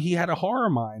 who knew he had a horror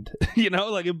mind?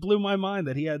 Like it blew my mind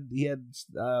that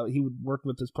he would work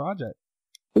with this project.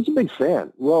 He's a big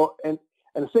fan. Well, and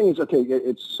the thing is, okay,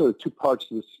 it's sort of two parts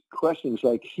to this question. It's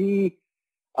like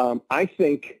I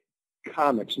think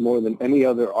comics more than any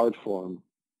other art form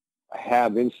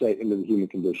have insight into the human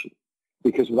condition,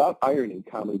 because without irony,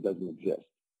 comedy doesn't exist.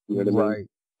 You know what I mean?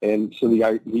 And so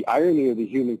the irony of the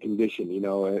human condition,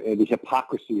 and the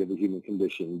hypocrisy of the human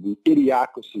condition, the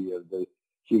idiocracy of the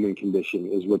human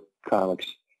condition is what comics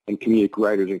and comedic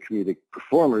writers and comedic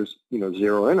performers,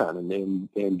 zero in on.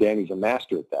 And Danny's a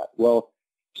master at that. Well,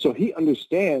 so he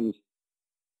understands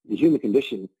the human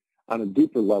condition on a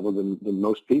deeper level than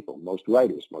most people, most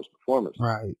writers, most performers.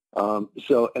 Right.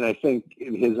 And I think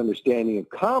his understanding of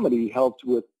comedy helped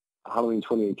with Halloween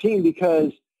 2018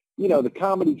 because, the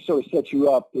comedy sort of sets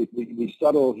you up, the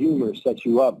subtle humor sets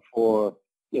you up for,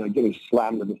 getting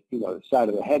slammed in the side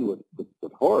of the head with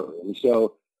horror. And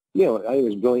so, I think it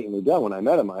was brilliantly done. When I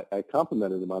met him, I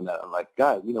complimented him on that. I'm like,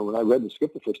 God, when I read the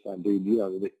script the first time,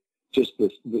 dude, just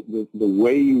the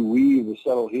way you weave the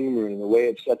subtle humor and the way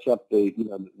it sets up the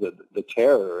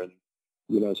terror and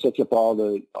sets up all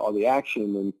the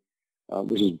action and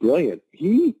which is brilliant.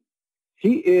 He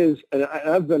is, and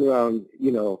I've been around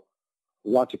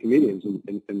lots of comedians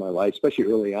in my life, especially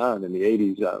early on in the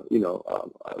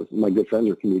 80s. My good friends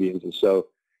were comedians, and so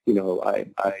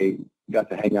I got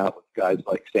to hang out with guys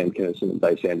like Stan Kinison and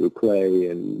Dice Andrew Clay,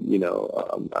 and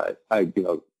I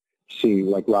seeing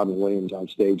like Robin Williams on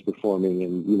stage performing,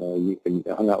 and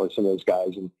hung out with some of those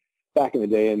guys and back in the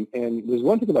day. And there's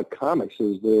one thing about comics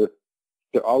is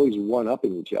they're always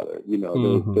one-upping each other.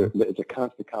 It's a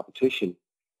constant competition.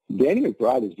 Danny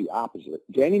McBride is the opposite.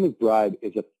 Danny McBride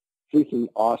is a freaking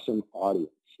awesome audience.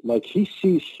 Like he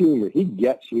sees humor, he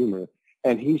gets humor,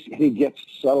 and he gets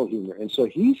subtle humor, and so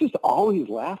he's just always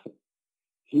laughing.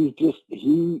 And you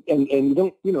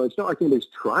don't, it's not like anybody's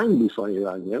trying to be funny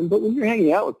around him, but when you're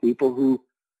hanging out with people who,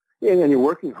 and you're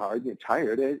working hard, you're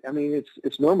tired,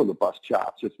 it's normal to bust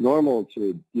chops. It's normal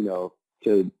to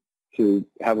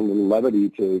have a little levity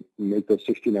to make those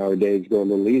 16-hour days go a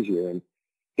little easier. And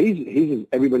he's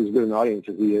everybody's good an audience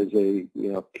as he is a,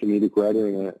 comedic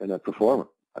writer and a performer.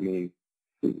 I mean,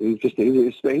 he's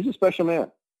a special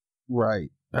man. Right.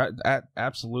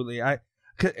 Absolutely. And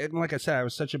like I said, I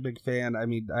was such a big fan. I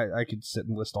mean, I could sit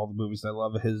and list all the movies I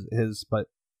love of his, but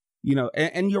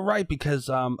and you're right, because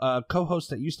a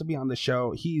co-host that used to be on the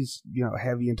show, he's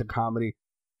heavy into comedy.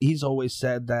 He's always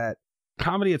said that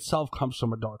comedy itself comes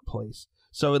from a dark place,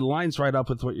 so it lines right up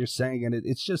with what you're saying, and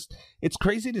it's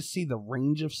crazy to see the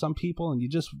range of some people, and you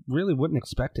just really wouldn't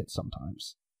expect it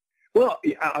sometimes. Well,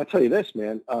 I'll tell you this,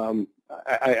 man. I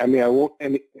won't.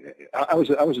 And I was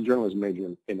a journalism major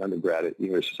in undergrad at the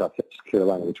University of South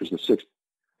Carolina, which was the 6th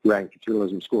ranked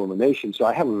journalism school in the nation. So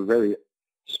I have a very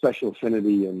special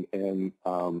affinity, and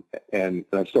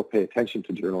I still pay attention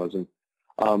to journalism.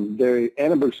 The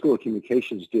Annenberg School of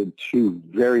Communications did 2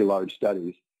 very large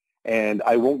studies, and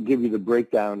I won't give you the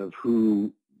breakdown of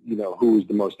who was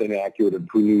the most inaccurate, or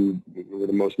who were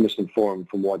the most misinformed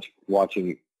from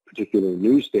watching particular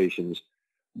news stations,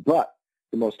 but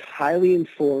the most highly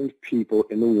informed people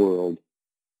in the world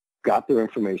got their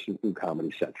information from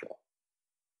Comedy Central.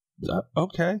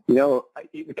 Okay.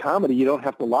 Comedy, you don't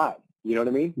have to lie. You know what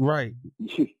I mean? Right.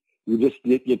 You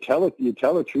tell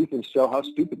the truth and show how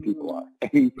stupid people are,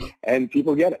 and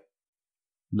people get it.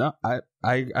 No, I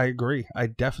agree. I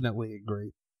definitely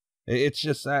agree. It's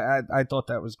just I thought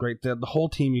that was great. The whole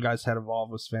team you guys had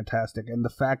involved was fantastic, and the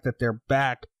fact that they're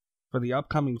back for the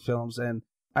upcoming films, and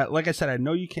like I said, I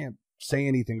know you can't say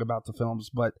anything about the films,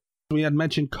 but we had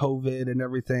mentioned COVID and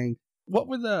everything. What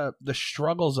were the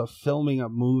struggles of filming a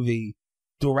movie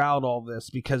throughout all this?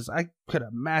 Because I could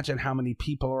imagine how many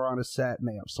people are on a set and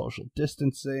they have social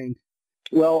distancing.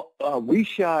 Well, we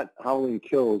shot Halloween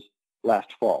Kills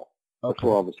last fall,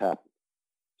 before all this happened.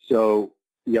 So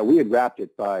yeah, we had wrapped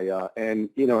it by and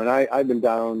I've been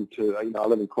down to I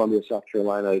live in Columbia, South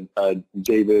Carolina.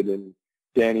 David and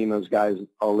Danny and those guys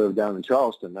all live down in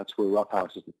Charleston. That's where Rough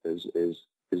House is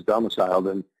domiciled.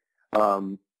 And,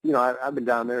 I've been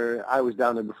down there. I was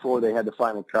down there before they had the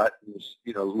final cut, and was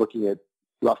looking at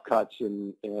rough cuts.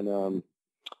 But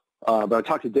I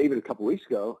talked to David a couple weeks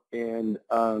ago, and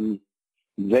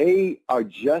they are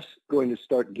just going to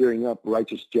start gearing up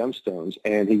Righteous Gemstones.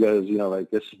 And he goes, we're going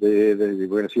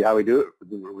to see how we do it.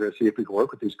 We're going to see if we can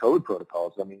work with these COVID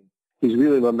protocols. I mean, he's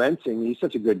really lamenting. He's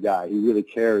such a good guy. He really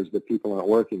cares that people aren't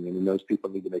working, and he knows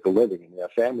people need to make a living, and they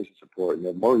have families to support, and they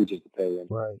have mortgages to pay. And,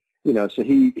 right. So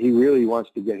he really wants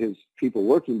to get his people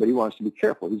working, but he wants to be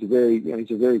careful. He's a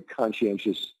very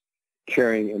conscientious,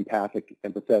 caring, empathic,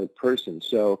 empathetic person.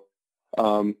 So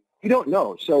We don't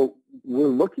know. So we're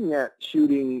looking at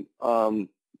shooting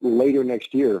later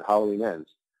next year, Halloween Ends.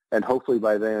 And hopefully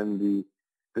by then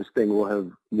this thing will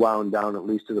have wound down at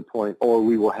least to the point, or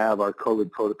we will have our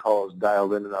COVID protocols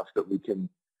dialed in enough that we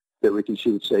can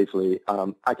shoot safely.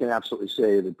 I can absolutely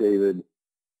say that David,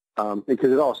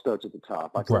 because it all starts at the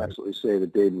top, I can absolutely say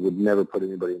that David would never put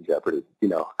anybody in jeopardy. You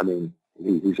know, I mean,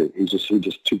 he's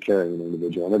just too caring an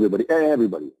individual, and everybody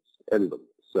is.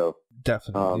 So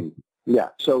definitely. Yeah.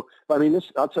 So, I mean,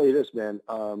 I'll tell you this, man.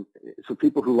 For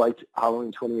people who liked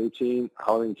Halloween 2018,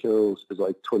 Halloween Kills is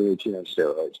like 2018 on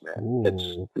steroids, man.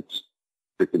 Ooh. It's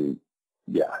freaking,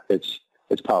 yeah. It's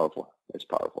powerful. It's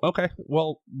powerful. Okay.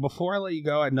 Well, before I let you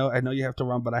go, I know you have to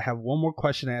run, but I have one more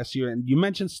question to ask you. And you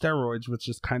mentioned steroids, which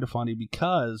is kind of funny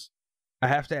because I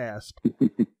have to ask.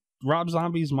 Rob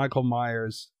Zombie's Michael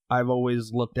Myers, I've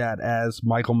always looked at as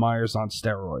Michael Myers on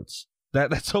steroids.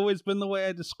 That's always been the way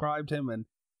I described him. And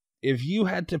if you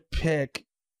had to pick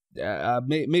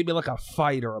maybe like a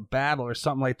fight or a battle or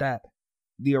something like that,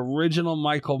 the original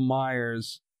Michael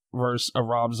Myers versus a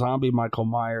Rob Zombie Michael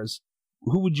Myers,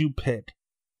 who would you pick?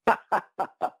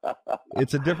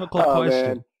 It's a difficult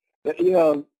question. Man. You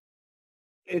know,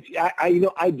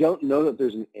 I don't know that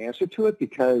there's an answer to it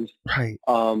because, right.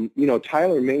 You know,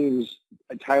 Tyler Maines,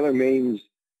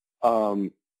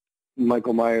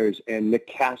 Michael Myers and Nick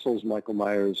Castle's Michael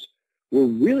Myers were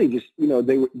really just, you know,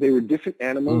 they were different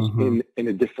animals in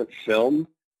a different film,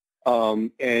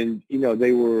 and you know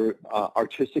they were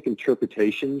artistic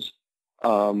interpretations.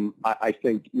 I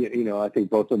think I think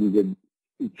both of them did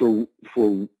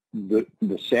for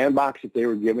the sandbox that they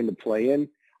were given to play in.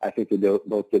 I think they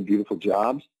both did beautiful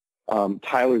jobs.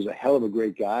 Tyler's a hell of a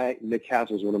great guy. Nick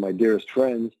Castle's one of my dearest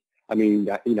friends. I mean,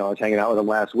 you know, I was hanging out with him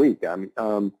last week.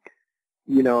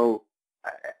 You know,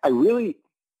 I really.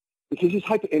 Because he's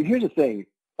hype, and here's the thing: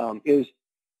 is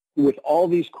with all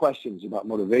these questions about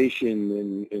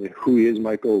motivation and who is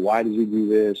Michael, why does he do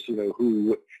this? You know,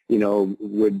 who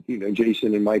would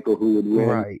Jason and Michael, who would win?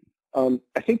 Right.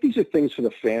 I think these are things for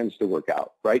the fans to work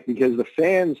out, right? Because the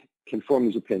fans can form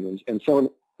these opinions, and some,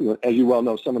 you know, as you well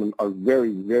know, some of them are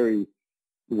very, very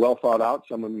well thought out.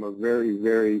 Some of them are very,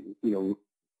 very, you know,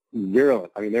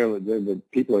 virulent. I mean, they're the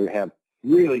people who have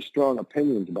really strong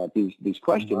opinions about these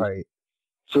questions. Right.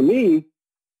 For me,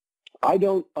 I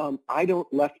don't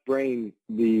left brain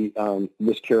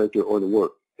this character or the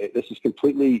work. This is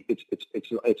completely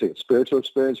it's a spiritual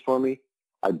experience for me.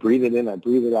 I breathe it in, I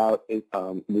breathe it out.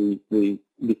 The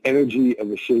energy of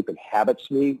the shape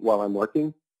inhabits me while I'm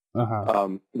working.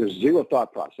 There's zero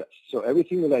thought process. So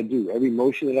everything that I do, every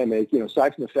motion that I make, you know,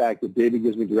 aside from the fact that David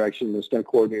gives me direction, the stunt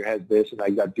coordinator has this, and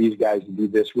I got these guys to do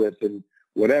this with, and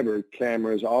whatever,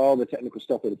 cameras, all the technical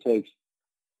stuff that it takes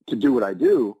to do what I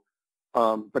do,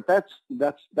 but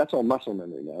that's all muscle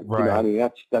memory, man. Right. You know, I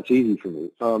mean, that's easy for me.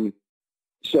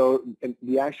 So and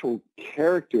the actual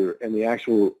character and the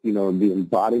actual, you know, the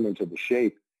embodiment of the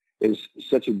shape is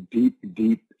such a deep,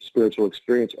 deep spiritual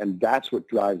experience, and that's what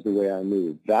drives the way I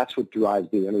move. That's what drives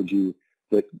the energy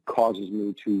that causes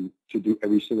me to do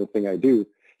every single thing I do.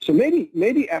 So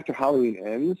maybe after Halloween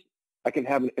Ends, I can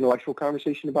have an intellectual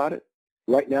conversation about it.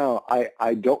 Right now,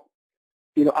 I don't.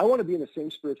 You know, I want to be in the same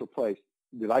spiritual place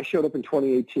that I showed up in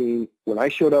 2018 when I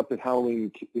showed up at Halloween,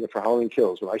 you know, for Halloween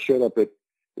Kills, when I showed up at,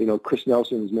 you know, Chris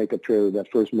Nelson's makeup trailer that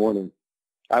first morning.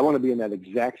 I want to be in that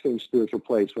exact same spiritual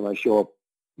place when I show up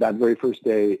that very first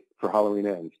day for Halloween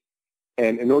Ends.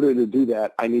 And in order to do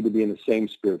that, I need to be in the same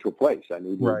spiritual place. I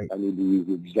need to use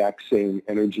the exact same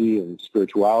energy and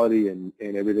spirituality and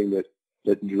everything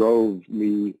that drove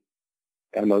me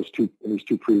in these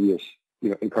two previous, you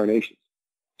know, incarnations.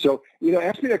 So, you know,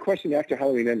 ask me that question after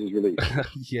Halloween Ends is released.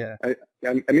 Yeah. I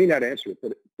may not answer it,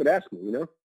 but ask me, you know?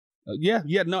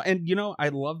 Yeah, no, and, you know, I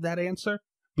love that answer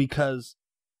because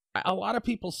a lot of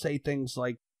people say things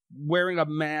like wearing a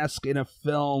mask in a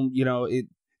film, you know,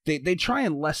 they try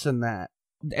and lessen that.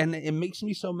 And it makes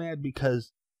me so mad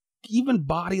because even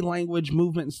body language,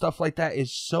 movement, and stuff like that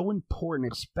is so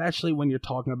important, especially when you're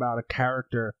talking about a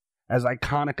character as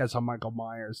iconic as a Michael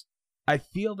Myers. I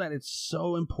feel that it's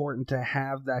so important to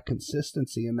have that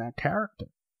consistency in that character.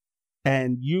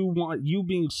 And you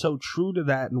being so true to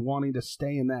that and wanting to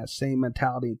stay in that same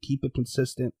mentality and keep it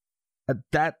consistent,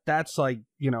 that's like,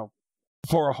 you know,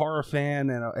 for a horror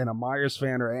fan and a Myers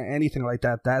fan or anything like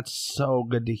that, that's so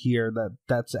good to hear that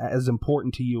that's as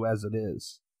important to you as it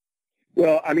is.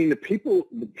 Well, I mean, the people,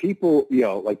 you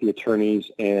know, like the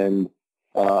attorneys and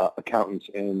accountants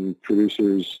and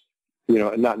producers, you know,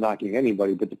 and not knocking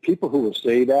anybody, but the people who will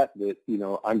say that, you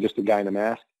know, I'm just a guy in a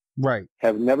mask, right,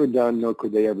 have never done, nor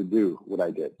could they ever do what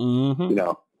I did. Mm-hmm. You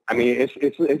know, I mean,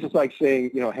 it's just like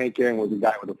saying, Hank Aaron was a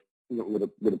guy with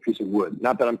a piece of wood.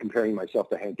 Not that I'm comparing myself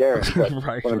to Hank Aaron, but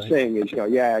right, what I'm saying is,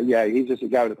 he's just a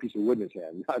guy with a piece of wood in his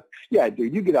hand. Yeah,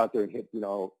 dude, you get out there and hit,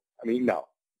 no.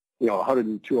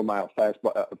 102 a mile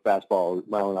fastballs,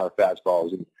 mile-an-hour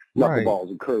fastballs, and knuckleballs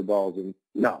and curveballs, and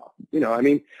no.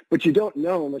 But you don't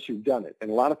know unless you've done it.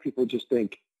 And a lot of people just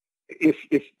think, if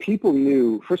people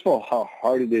knew, first of all, how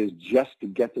hard it is just to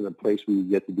get to the place where you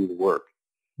get to do the work.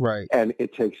 Right. And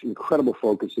it takes incredible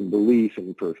focus and belief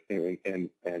and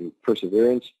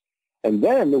perseverance. And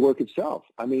then the work itself.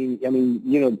 Any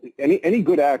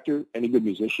good actor, any good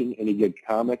musician, any good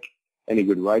comic, any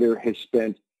good writer has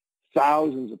spent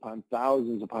thousands upon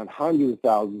hundreds of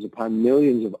thousands upon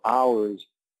millions of hours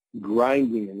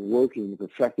grinding and working and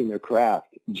perfecting their craft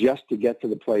just to get to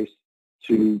the place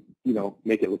to,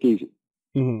 make it look easy.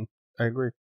 Mm-hmm. I agree.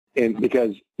 And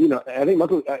because, I think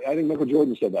Michael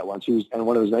Jordan said that once. He was on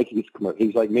one of his Nike commercials.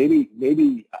 He's like, maybe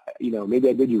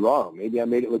I did you wrong. Maybe I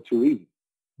made it look too easy.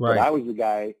 Right. But I was the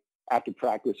guy after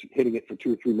practice hitting it for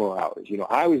 2 or 3 more hours.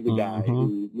 I was the guy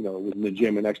who, was in the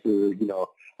gym and next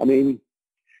to,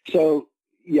 so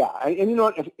yeah.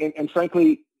 And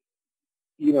frankly,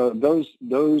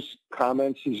 those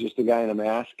comments, he's just a guy in a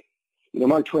mask.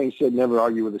 Mark Twain said, never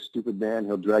argue with a stupid man.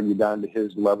 He'll drag you down to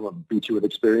his level and beat you with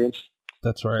experience.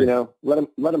 That's right.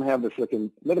 Let them have their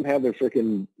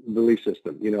frickin' belief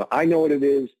system. I know what it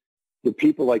is. The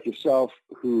people like yourself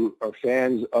who are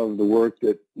fans of the work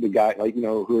that the guy,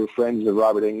 who are friends of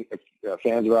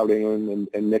fans of Robert Englund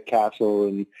and Nick Castle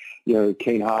and,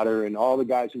 Kane Hodder and all the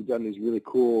guys who've done these really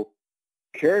cool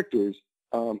characters,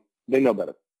 they know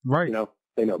better. Right.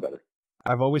 They know better.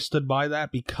 I've always stood by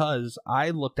that because I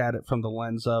looked at it from the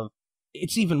lens of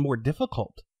it's even more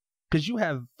difficult because you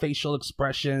have facial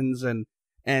expressions and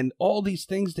all these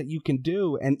things that you can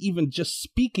do. And even just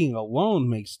speaking alone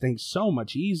makes things so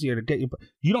much easier to get you.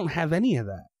 You don't have any of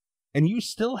that. And you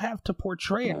still have to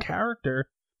portray a character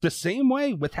the same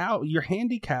way without your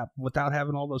handicap, without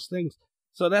having all those things.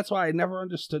 So that's why I never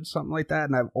understood something like that.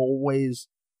 And I've always,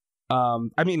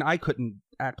 I couldn't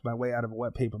act my way out of a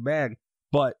wet paper bag,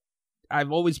 but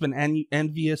I've always been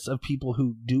envious of people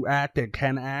who do act and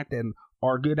can act and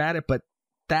are good at it. But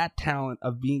that talent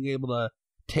of being able to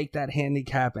take that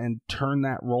handicap and turn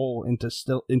that role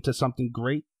into something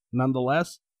great,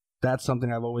 nonetheless, that's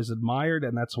something I've always admired.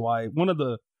 And that's why one of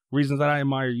the reasons that I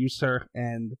admire you, sir,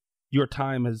 and your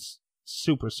time is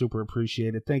super, super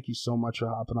appreciated. Thank you so much for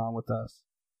hopping on with us.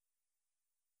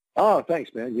 Oh,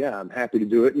 thanks, man. Yeah, I'm happy to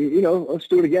do it. Let's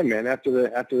do it again, man.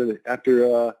 After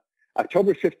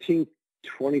October 15th,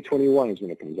 2021 is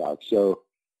when it comes out. So,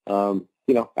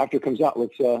 after it comes out,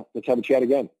 let's have a chat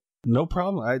again. No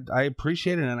problem. I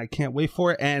appreciate it, and I can't wait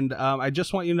for it. And I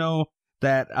just want you to know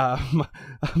that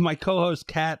my co-host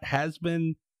Kat has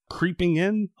been creeping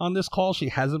in on this call. She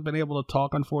hasn't been able to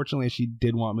talk, unfortunately. She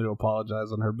did want me to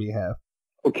apologize on her behalf.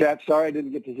 Well, Kat, sorry I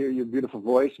didn't get to hear your beautiful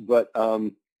voice, but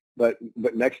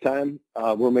next time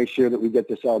we'll make sure that we get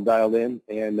this all dialed in.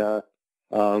 And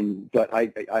but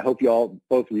I hope you all,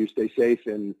 both of you, stay safe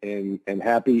and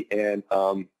happy, and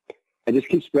just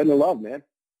keep spreading the love, man.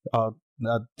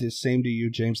 The same to you,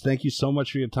 James. Thank you so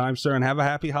much for your time, sir, and have a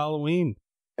happy Halloween.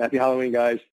 Happy Halloween,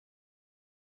 guys.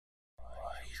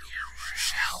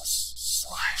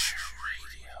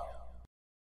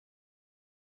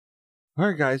 All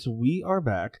right, guys, we are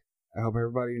back. I hope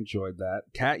everybody enjoyed that.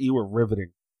 Kat, you were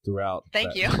riveting throughout.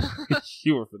 Thank you.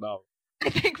 You were phenomenal. I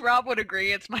think Rob would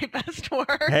agree it's my best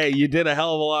work. Hey, you did a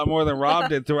hell of a lot more than Rob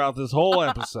did throughout this whole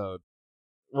episode.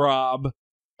 Rob.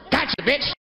 Gotcha,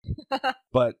 bitch!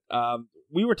 But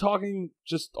we were talking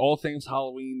just all things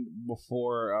Halloween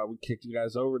before we kicked you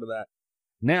guys over to that.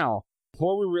 Now,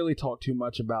 before we really talk too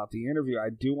much about the interview,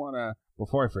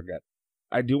 before I forget,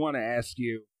 I do want to ask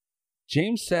you,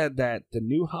 James said that the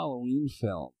new Halloween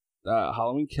film,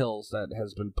 Halloween Kills, that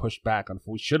has been pushed back,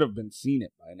 we should have been seeing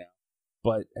it by now,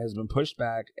 but has been pushed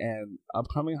back, and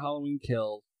upcoming Halloween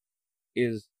Kills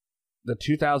is the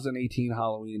 2018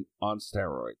 Halloween on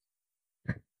steroids.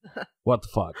 What the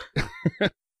fuck?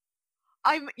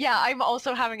 I'm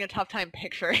also having a tough time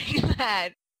picturing that.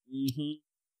 Mm-hmm.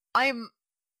 I'm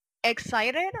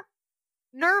excited,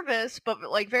 nervous, but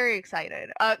very excited.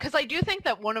 Because I do think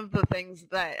that one of the things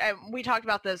that we talked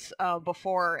about this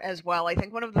before as well. I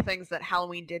think one of the things that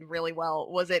Halloween did really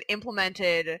well was it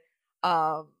implemented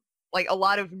a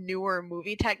lot of newer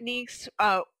movie techniques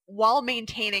while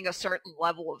maintaining a certain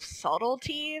level of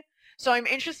subtlety. So I'm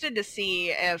interested to see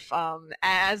if,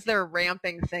 as they're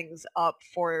ramping things up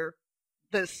for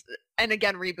this, and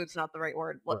again, reboot's not the right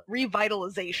word,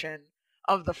 revitalization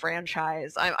of the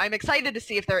franchise. I'm excited to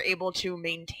see if they're able to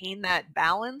maintain that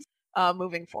balance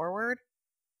moving forward.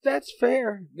 That's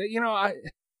fair. I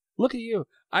look at you.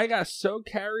 I got so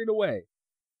carried away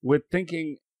with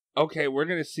thinking, okay, we're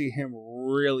going to see him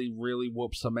really, really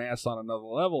whoop some ass on another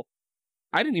level.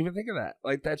 I didn't even think of that.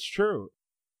 Like, that's true.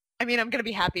 I mean, I'm going to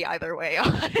be happy either way,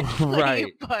 honestly,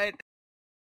 right. But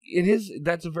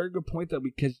that's a very good point, though,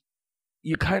 because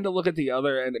you kind of look at the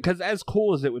other end, because as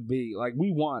cool as it would be, like,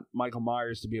 we want Michael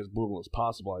Myers to be as brutal as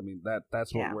possible. I mean,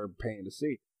 that's what we're paying to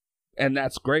see. And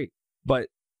that's great. But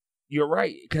you're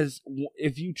right, because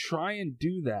if you try and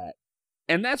do that,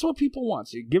 and that's what people want,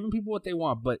 so you're giving people what they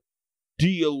want, but do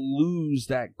you lose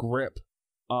that grip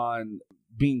on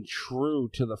being true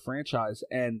to the franchise?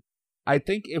 And I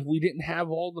think if we didn't have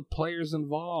all the players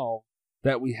involved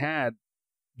that we had,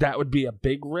 that would be a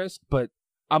big risk, but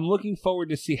I'm looking forward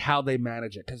to see how they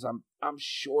manage it, because I'm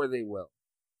sure they will.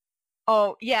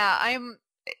 Oh, yeah,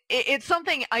 it's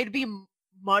something I'd be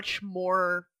much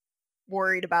more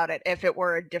worried about it if it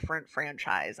were a different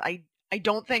franchise. I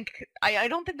don't think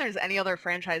there's any other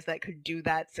franchise that could do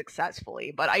that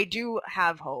successfully, but I do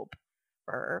have hope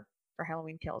for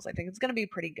Halloween Kills. I think it's going to be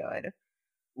pretty good.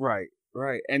 Right.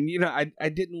 And I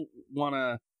didn't want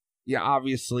to. Yeah,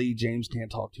 obviously James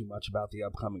can't talk too much about the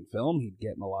upcoming film. He'd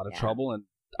get in a lot of trouble, and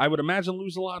I would imagine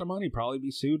lose a lot of money, probably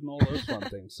be sued and all those fun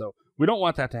things. So we don't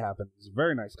want that to happen. He's a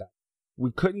very nice guy.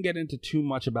 We couldn't get into too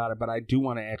much about it, but I do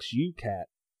want to ask you, Kat.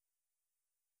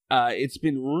 It's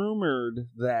been rumored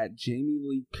that Jamie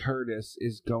Lee Curtis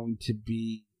is going to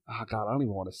be, oh God, I don't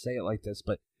even want to say it like this,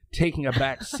 but taking a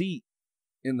back seat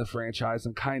in the franchise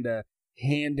and kind of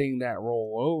handing that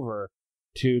role over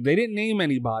to, they didn't name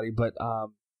anybody, but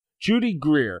Judy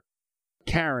Greer,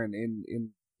 Karen in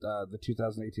the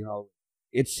 2018 Halloween.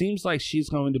 It seems like she's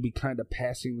going to be kind of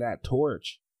passing that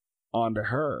torch onto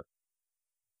her.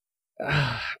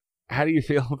 How do you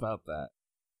feel about that?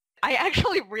 I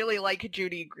actually really like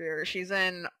Judy Greer. She's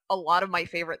in a lot of my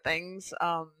favorite things.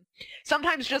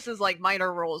 Sometimes just as like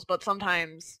minor roles, but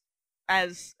sometimes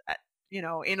as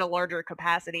in a larger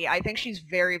capacity. I think she's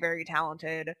very, very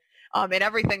talented in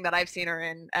everything that I've seen her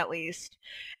in, at least.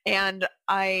 And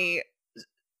I'm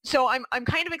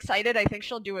kind of excited. I think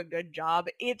she'll do a good job.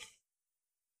 It's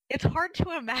hard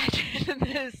to imagine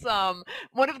this.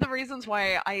 One of the reasons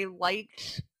why I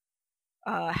liked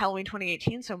Halloween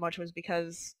 2018 so much was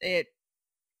because they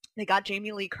got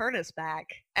Jamie Lee Curtis back,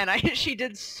 and she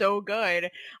did so good.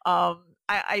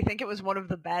 I think it was one of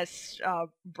the best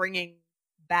bringing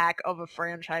back of a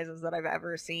franchises that I've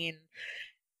ever seen,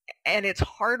 and it's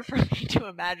hard for me to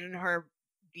imagine her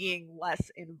being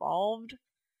less involved.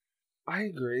 I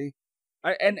agree.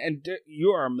 And you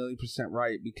are 1,000,000%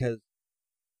 right, because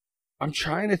I'm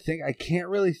trying to think. I can't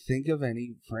really think of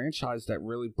any franchise that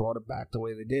really brought it back the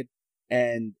way they did.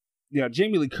 And,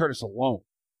 Jamie Lee Curtis alone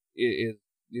is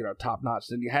top notch.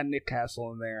 Then you had Nick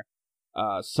Castle in there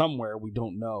somewhere. We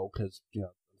don't know because,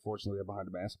 unfortunately they're behind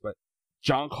the mask. But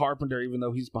John Carpenter, even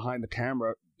though he's behind the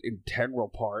camera, integral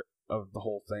part of the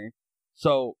whole thing.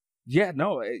 So, yeah,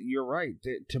 no, you're right.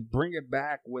 To bring it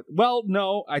back with, well,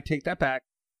 no, I take that back.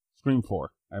 Scream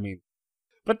 4. I mean,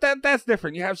 but that's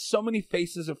different. You have so many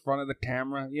faces in front of the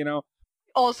camera,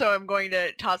 Also, I'm going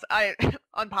to toss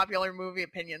unpopular movie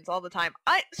opinions all the time.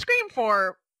 Scream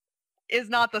 4 is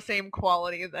not the same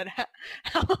quality that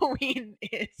Halloween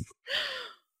is.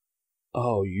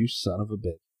 Oh, you son of a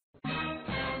bitch.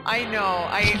 I know.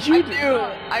 I knew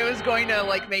I was going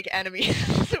to make enemies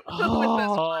with this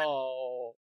one.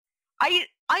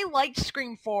 I liked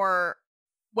Scream 4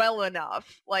 well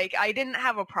enough. I didn't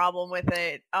have a problem with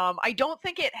it. I don't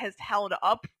think it has held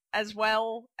up as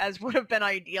well as would have been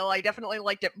ideal. I definitely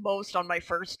liked it most on my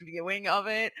first viewing of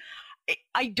it.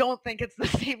 I don't think it's the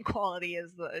same quality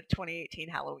as the 2018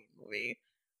 Halloween movie.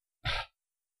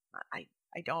 I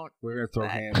don't. We're going to throw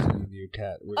hands on you,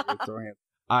 Kat. We're going to throw hands.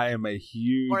 I am a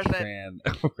huge fan.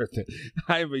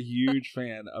 I am a huge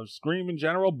fan of Scream in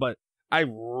general, but I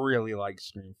really like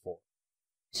Scream 4.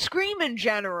 Scream in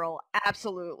general,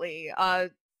 absolutely.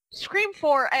 Scream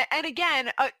 4, and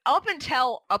again, up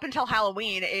until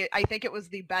Halloween, I think it was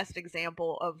the best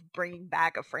example of bringing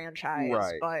back a franchise.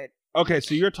 Right. But okay,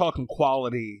 so you're talking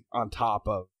quality on top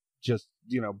of just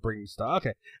bringing stuff.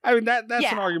 Okay, I mean that's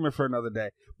an argument for another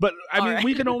day. But I mean,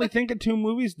 we can only think of 2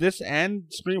 movies, this and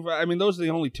Scream 4. I mean, those are the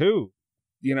only 2.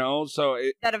 So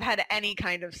that have had any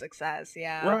kind of success.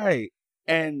 Yeah. Right,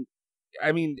 and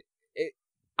I mean,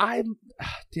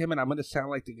 damn it, I'm going to sound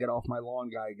like the get off my lawn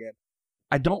guy again.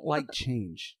 I don't like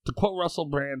change. To quote Russell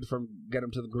Brand from Get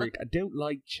Him to the Greek, I don't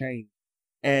like change.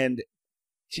 And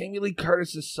Jamie Lee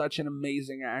Curtis is such an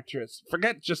amazing actress.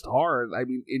 Forget just horror. I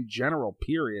mean, in general,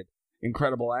 period.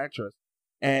 Incredible actress.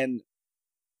 And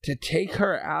to take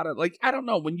her out of, like, I don't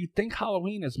know, when you think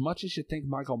Halloween, as much as you think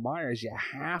Michael Myers, you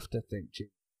have to think Jamie.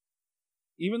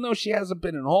 Even though she hasn't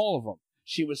been in all of them,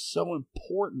 she was so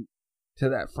important to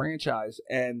that franchise.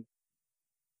 And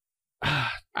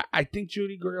I think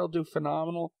Judy Greer will do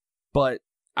phenomenal, but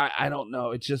I don't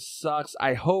know. It just sucks.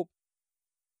 I hope.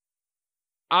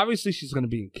 Obviously, she's going to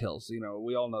be in Kills. You know,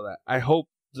 we all know that. I hope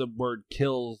the word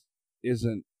Kills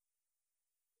isn't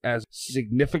as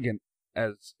significant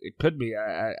as it could be.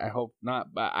 I hope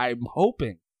not. But I'm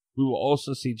hoping we will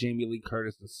also see Jamie Lee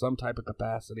Curtis in some type of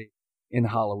capacity in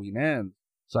Halloween Ends.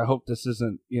 So I hope this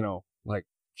isn't, you know, like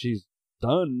she's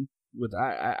done with.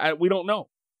 We don't know.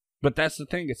 But that's the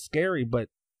thing. It's scary. But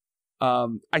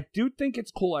I do think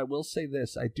it's cool. I will say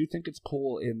this. I do think it's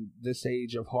cool in this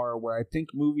age of horror where I think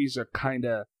movies are kind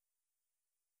of,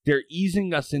 they're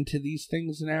easing us into these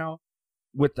things now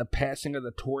with the passing of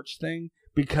the torch thing.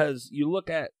 Because you look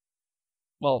at,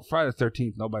 well, Friday the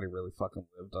 13th, nobody really fucking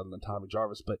lived other than Tommy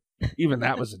Jarvis. But even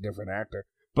that was a different actor.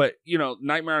 But, you know,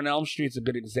 Nightmare on Elm Street's a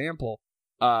good example.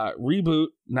 Reboot,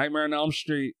 Nightmare on Elm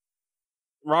Street,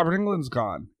 Robert Englund's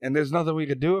gone. And there's nothing we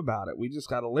could do about it. We just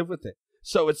got to live with it.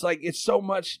 So it's like, it's so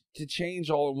much to change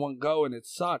all in one go, and it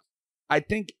sucks. I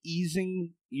think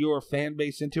easing your fan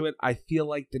base into it, I feel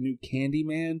like the new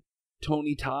Candyman,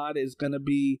 Tony Todd, is going to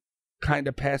be kind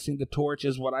of passing the torch,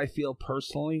 is what I feel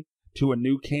personally, to a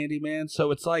new Candyman.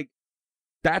 So it's like,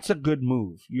 that's a good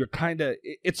move. You're kind of,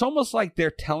 it's almost like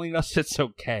they're telling us it's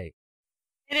okay.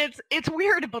 And it's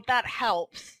weird, but that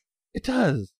helps. It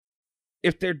does.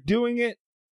 If they're doing it,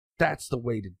 that's the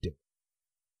way to do it.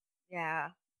 Yeah.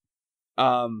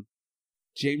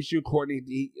 James Jude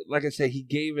Courtney, like I said, he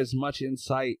gave as much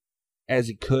insight as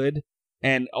he could.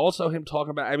 And also him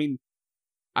talking about, I mean,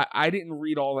 I didn't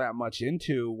read all that much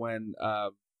into when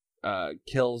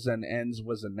Kills and Ends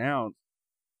was announced.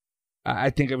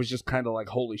 I think it was just kind of like,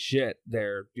 holy shit,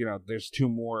 there's 2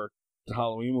 more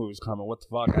Halloween movies coming. What the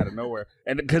fuck, out of nowhere?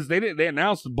 And because they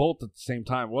announced both at the same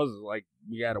time. It wasn't like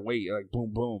we had to wait, like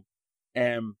boom, boom.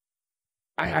 And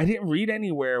I didn't read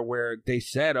anywhere where they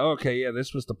said, oh, okay, yeah,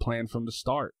 this was the plan from the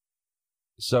start.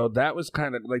 So that was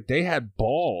kind of like, they had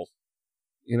balls.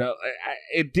 You know,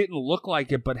 it didn't look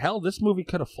like it, but hell, this movie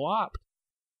could have flopped,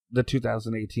 the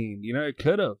 2018. You know, it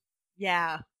could have.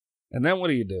 Yeah. And then what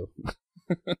do you do?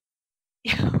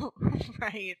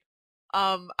 Right.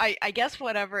 I guess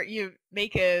whatever, you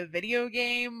make a video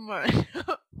game,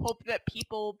 hope that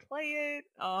people play it.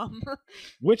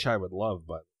 Which I would love,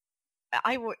 but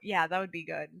I would, yeah, that would be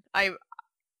good. I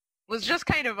was just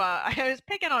kind of, I was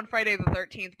picking on Friday the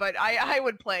 13th, but I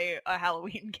would play a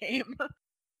Halloween game.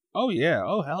 Oh yeah,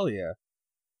 oh hell yeah.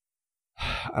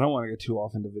 I don't want to get too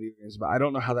off into video games, but I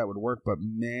don't know how that would work, but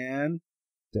man,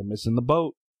 they're missing the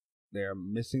boat. They're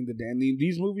missing the damn.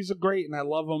 These movies are great, and I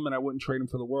love them, and I wouldn't trade them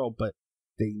for the world, but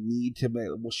they need to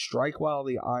strike while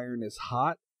the iron is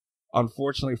hot.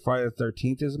 Unfortunately, Friday the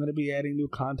 13th is going to be adding new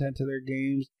content to their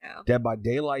games. Yeah. Dead by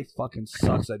Daylight fucking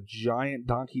sucks. A giant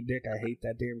donkey dick. I hate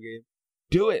that damn game.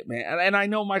 Do it, man. And I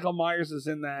know Michael Myers is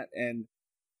in that, and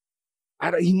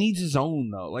he needs his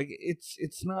own, though. Like,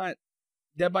 it's not...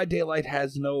 Dead by Daylight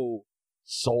has no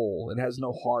soul. It has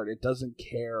no heart. It doesn't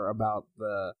care about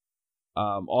the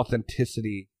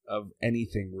authenticity of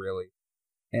anything, really.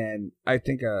 And I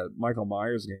think a Michael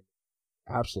Myers game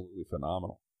is absolutely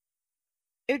phenomenal.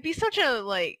 It would be such a,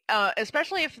 like,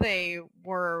 especially if they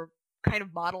were kind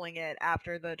of modeling it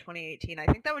after the 2018, I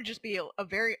think that would just be a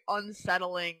very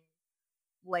unsettling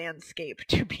landscape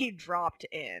to be dropped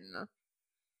in.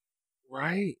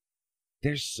 Right.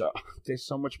 There's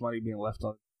so much money being left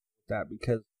on that,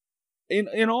 because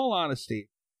in all honesty,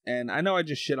 and I know I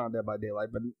just shit on Dead by Daylight,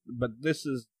 but this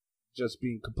is just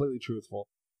being completely truthful.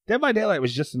 Dead by Daylight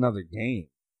was just another game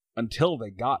until they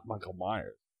got Michael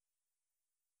Myers.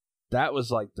 That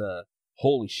was like the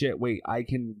holy shit, wait, I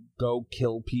can go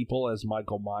kill people as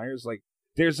Michael Myers? Like,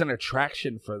 there's an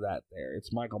attraction for that there.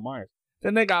 It's Michael Myers.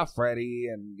 Then they got Freddy,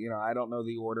 and, you know, I don't know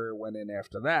the order it went in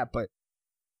after that, but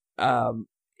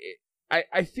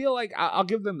I feel like I'll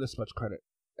give them this much credit.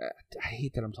 I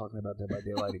hate that I'm talking about Dead by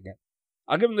Daylight again.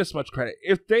 I'll give them this much credit.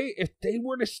 If they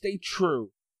were to stay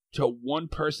true to one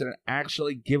person and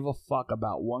actually give a fuck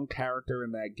about one character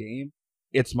in that game,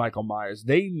 it's Michael Myers.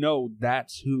 They know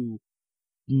that's who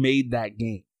made that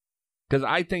game. Because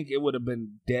I think it would have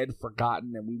been dead,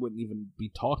 forgotten, and we wouldn't even be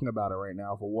talking about it right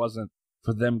now if it wasn't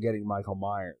for them getting Michael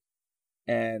Myers.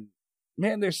 And,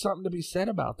 man, there's something to be said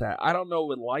about that. I don't know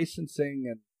with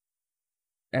licensing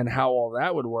and how all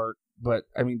that would work, But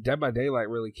I mean, Dead by Daylight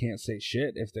really can't say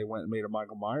shit if they went and made a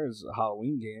Michael Myers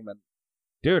Halloween game. And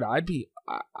dude,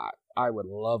 I would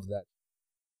love that.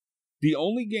 The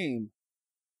only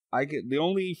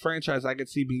franchise I could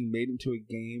see being made into a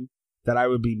game that I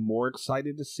would be more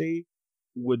excited to see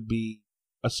would be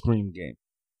a Scream game.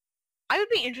 I would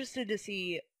be interested to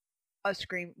see a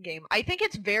Scream game. I think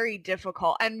it's very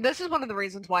difficult, and this is one of the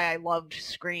reasons why I loved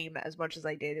Scream as much as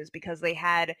I did, is because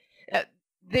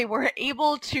they were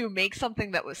able to make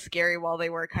something that was scary while they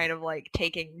were kind of like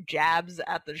taking jabs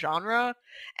at the genre.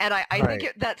 And I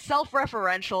think that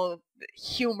self-referential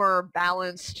humor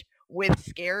balanced with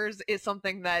scares is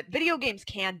something that video games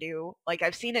can do. Like,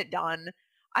 I've seen it done.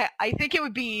 I think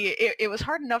it was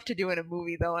hard enough to do in a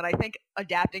movie, though, and I think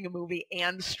adapting a movie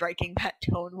and striking that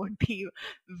tone would be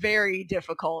very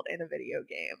difficult in a video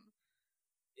game.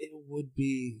 It would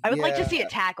be. I would like to see it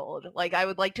tackled. Like, I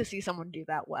would like to see someone do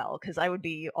that well, because I would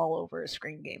be all over a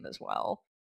Scream game as well.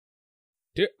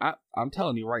 Dude, I'm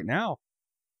telling you right now,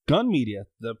 Gun Media,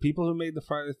 the people who made the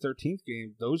Friday the 13th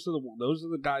game, those are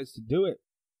the guys to do it.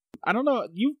 I don't know.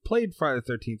 You've played Friday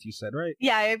the 13th, you said, right?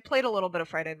 Yeah, I played a little bit of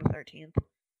Friday the 13th.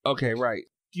 Okay, right.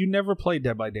 You never played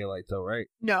Dead by Daylight, though, right?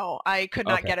 No, I could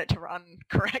not get it to run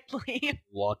correctly.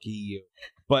 Lucky you.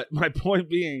 But my point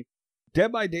being,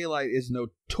 Dead by Daylight is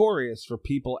notorious for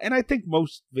people, and I think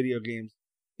most video games,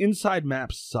 inside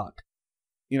maps suck.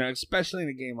 You know, especially in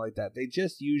a game like that. They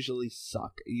just usually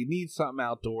suck. You need something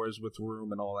outdoors with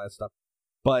room and all that stuff.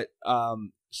 But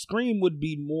Scream would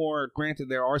be more, granted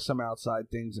there are some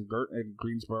outside things in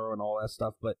Greensboro and all that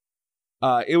stuff, but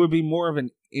it would be more of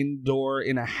an indoor,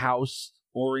 in a house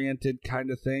oriented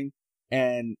kind of thing.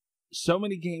 And so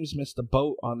many games missed the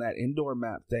boat on that indoor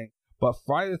map thing. But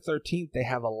Friday the 13th, they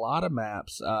have a lot of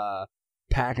maps.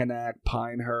 Packanack,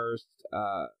 Pinehurst,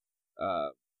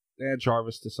 and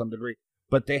Jarvis to some degree.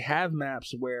 But they have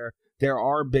maps where there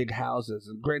are big houses.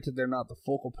 And granted, they're not the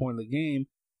focal point of the game.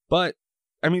 But,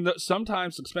 I mean,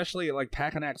 sometimes, especially like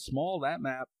Packanack Small, that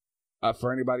map,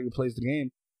 for anybody who plays the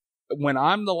game, when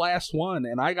I'm the last one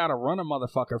and I gotta run a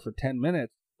motherfucker for 10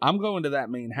 minutes, I'm going to that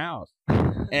main house.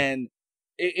 And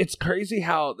it's crazy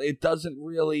how it doesn't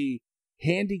really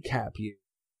handicap you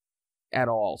at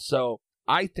all. So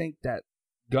I think that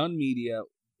Gun Media,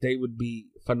 they would be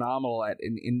phenomenal at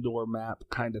an indoor map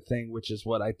kind of thing, which is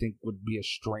what I think would be a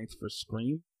strength for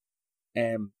Scream.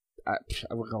 And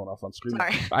we're going off on Scream.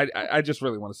 Sorry. I just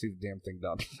really want to see the damn thing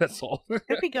done. That's all.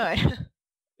 It'd be good.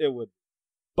 It would.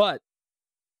 But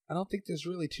I don't think there's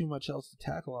really too much else to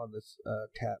tackle on this,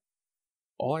 Kat.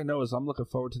 All I know is I'm looking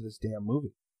forward to this damn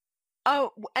movie.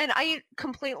 Oh, and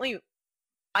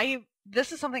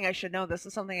this is something I should know. This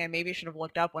is something I maybe should have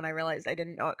looked up when I realized I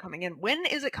didn't know it coming in. When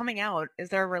is it coming out? Is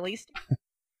there a release date?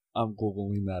 I'm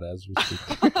Googling that as we speak.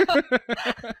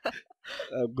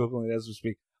 I'm Googling it as we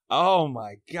speak. Oh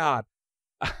my God.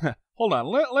 Hold on.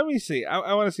 Let me see.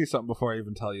 I want to see something before I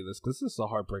even tell you this, because this is a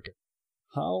heartbreaker.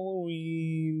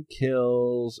 Halloween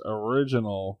Kills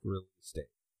original release date.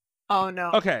 Oh,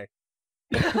 no. Okay.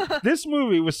 This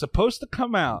movie was supposed to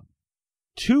come out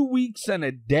 2 weeks and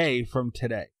a day from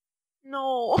today.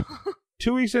 No.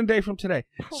 2 weeks and a day from today.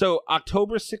 So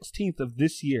October 16th of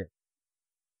this year.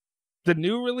 The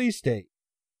new release date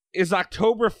is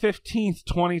October 15th,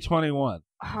 2021.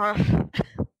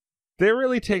 They're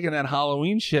really taking that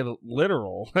Halloween shit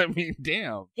literal. I mean,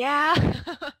 damn. Yeah.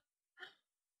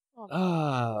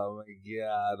 Oh my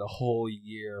God, the whole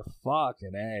year.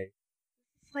 Fucking A.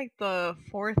 It's like the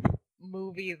fourth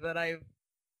movie that I've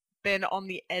been on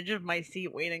the edge of my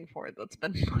seat waiting for that's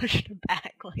been pushed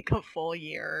back like a full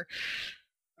year.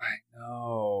 I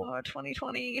know.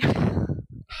 2020.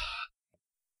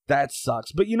 That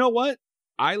sucks. But you know what?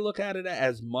 I look at it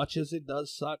as much as it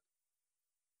does suck.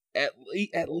 At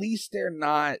least they're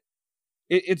not...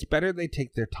 It's better they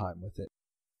take their time with it.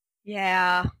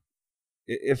 Yeah.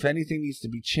 If anything needs to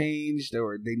be changed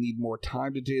or they need more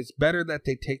time to do it, it's better that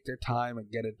they take their time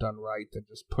and get it done right than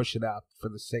just push it out for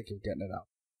the sake of getting it out.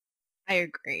 I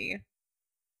agree.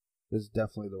 This is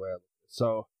definitely the way I look at it.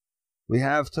 So we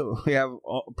have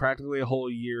practically a whole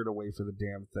year to wait for the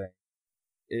damn thing.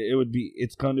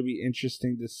 It's going to be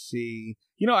interesting to see.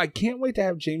 You know, I can't wait to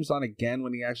have James on again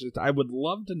when he actually, I would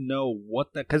love to know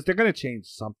because they're going to change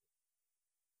something.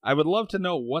 I would love to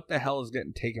know what the hell is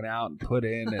getting taken out and put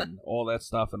in and all that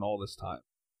stuff and all this time.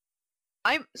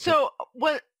 I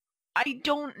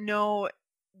don't know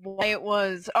why it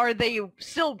was. Are they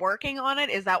still working on it?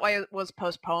 Is that why it was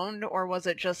postponed, or was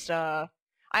it just I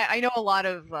know a lot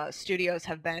of studios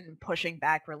have been pushing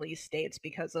back release dates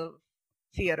because of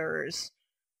theaters.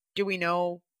 Do we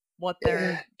know what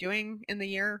they're doing in the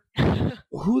year?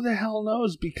 Who the hell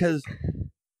knows? Because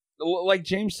like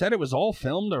James said, it was all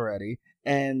filmed already,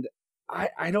 and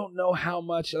I don't know how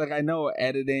much, like, I know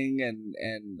editing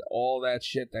and all that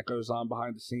shit that goes on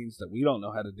behind the scenes that we don't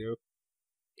know how to do.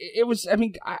 It was, I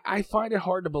mean, I find it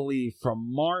hard to believe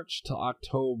from March to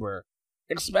October,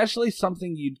 especially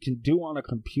something you can do on a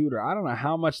computer. I don't know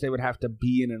how much they would have to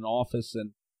be in an office,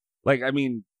 and, like, I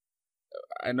mean,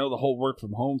 I know the whole work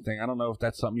from home thing. I don't know if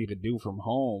that's something you could do from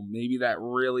home. Maybe that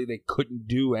really they couldn't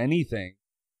do anything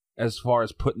as far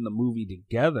as putting the movie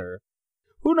together.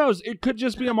 Who knows? It could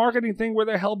just be a marketing thing where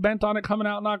they're hell-bent on it coming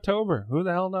out in October. Who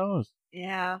the hell knows?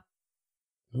 Yeah.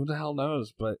 Who the hell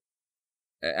knows? But,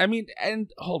 I mean, and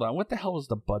hold on. What the hell was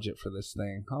the budget for this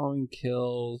thing? Halloween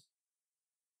Kills.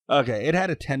 Okay, it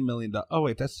had a $10 million... Oh,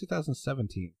 wait, that's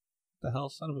 2017. The hell,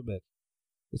 son of a bitch.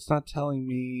 It's not telling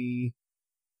me...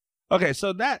 Okay,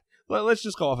 so that... Let's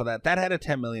just go off of that. That had a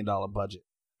 $10 million budget.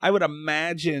 I would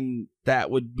imagine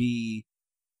that would be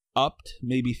upped,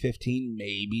 maybe 15,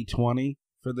 maybe 20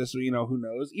 for this, you know, who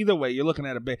knows? Either way, you're looking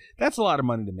at a big... That's a lot of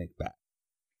money to make back.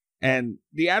 And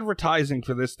the advertising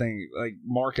for this thing, like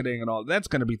marketing and all, that's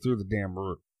going to be through the damn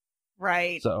roof.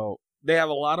 Right. So they have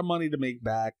a lot of money to make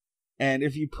back. And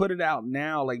if you put it out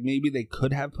now, like maybe they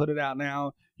could have put it out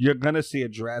now, you're going to see a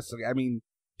drastic... I mean,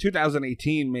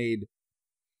 2018 made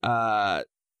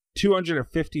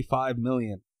 $255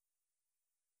 million.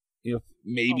 You know,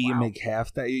 maybe you make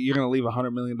half that. You're going to leave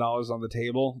 $100 million on the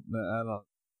table?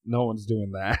 No one's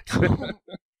doing that.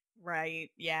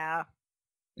 Right, yeah.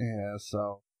 Yeah,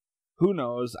 so who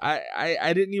knows?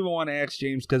 I didn't even want to ask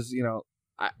James because, you know,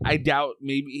 I doubt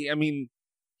maybe, I mean,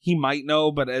 he might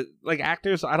know, but like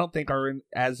actors, I don't think are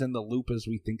as in the loop as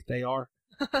we think they are.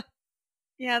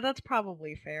 Yeah, that's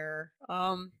probably fair.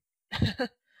 I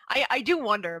do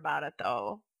wonder about it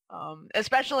though.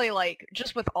 Especially like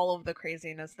just with all of the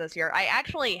craziness this year. I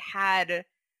actually had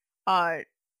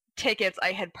tickets.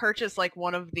 I had purchased like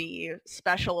one of the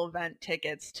special event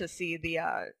tickets to see the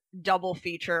double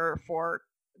feature for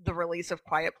the release of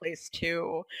Quiet Place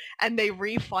 2, and they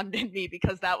refunded me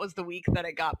because that was the week that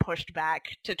it got pushed back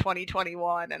to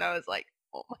 2021, and I was like,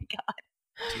 oh my god.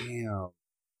 Damn.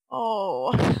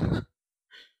 Oh.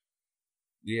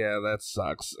 Yeah, that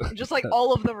sucks. Just like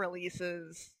all of the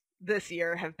releases this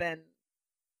year have been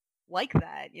like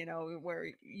that, you know, where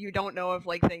you don't know if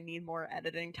like they need more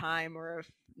editing time or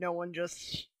if no one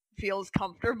just feels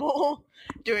comfortable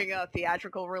doing a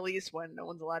theatrical release when no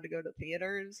one's allowed to go to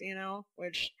theaters, you know,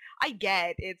 which I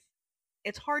get.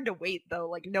 It's hard to wait though,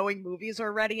 like knowing movies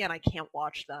are ready and I can't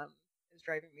watch them is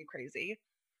driving me crazy.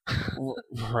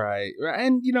 Right.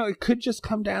 And you know, it could just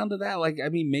come down to that. Like, I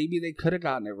mean, maybe they could have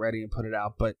gotten it ready and put it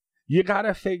out, but you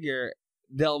gotta figure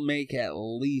they'll make at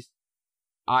least,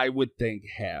 I would think,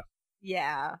 half.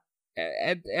 Yeah.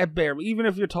 At bare, even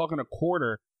if you're talking a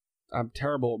quarter, I'm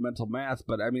terrible at mental math,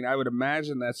 but I mean, I would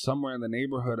imagine that's somewhere in the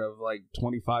neighborhood of like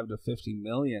 25 to 50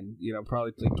 million, you know,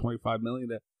 probably like 25 million.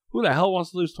 Who the hell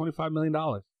wants to lose $25 million?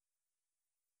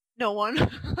 No one.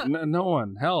 No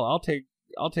one. Hell, I'll take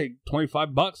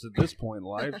 $25 at this point in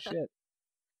life. Shit.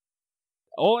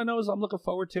 All I know is I'm looking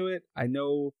forward to it. I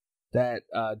know that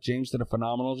James did a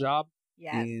phenomenal job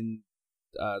in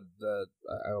I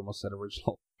almost said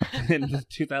original, in the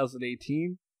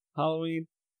 2018 Halloween.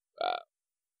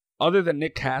 Other than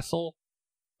Nick Castle,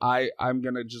 I'm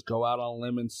going to just go out on a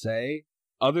limb and say,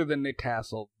 other than Nick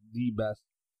Castle, the best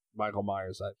Michael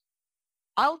Myers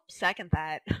I'll second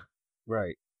that.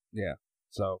 Right. Yeah.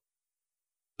 So,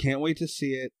 can't wait to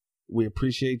see it. We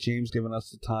appreciate James giving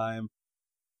us the time.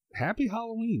 Happy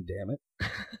Halloween, damn it.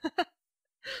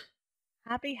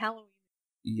 Happy Halloween.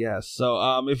 Yes.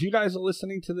 So, if you guys are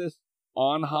listening to this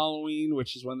on Halloween,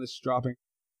 which is when this is dropping,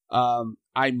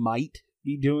 I might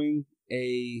be doing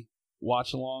a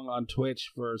watch along on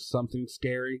Twitch for something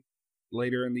scary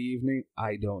later in the evening.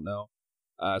 I don't know.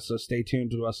 So stay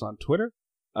tuned to us on Twitter.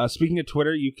 Speaking of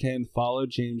Twitter, you can follow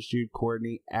James Jude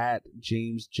Courtney at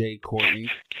James J.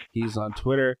 Courtney. He's on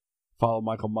Twitter. Follow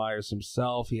Michael Myers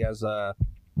himself. He has a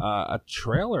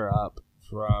trailer up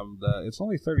from it's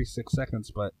only 36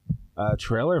 seconds, but a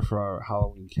trailer for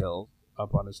Halloween Kills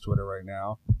up on his Twitter right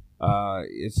now.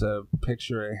 It's a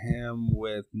picture of him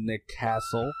with Nick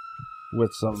Castle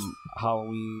with some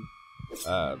Halloween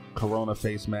Corona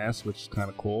face mask, which is kind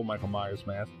of cool, Michael Myers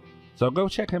mask. So go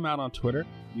check him out on Twitter.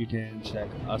 You can check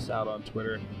us out on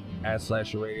Twitter at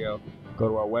Slasher Radio. Go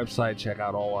to our website, check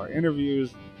out all our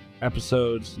interviews,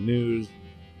 episodes, news,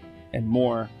 and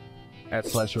more at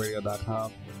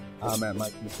SlasherRadio.com. I'm at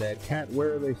Mike Instead. Kat,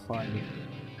 where are they finding you?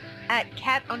 At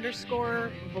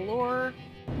cat_velour, VOLUR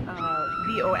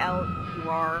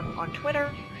on Twitter.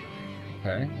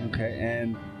 Okay.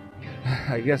 And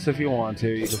I guess if you want to,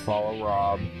 you can follow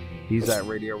Rob He's at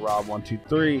Radio Rob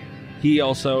 123. He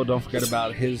also, don't forget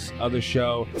about his other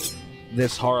show,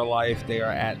 This Horror Life. They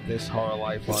are at This Horror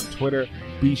Life on Twitter.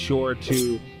 Be sure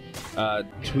to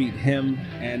tweet him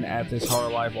and at This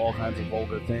Horror Life all kinds of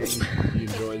vulgar things. He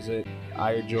enjoys it.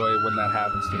 I enjoy it when that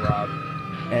happens to Rob.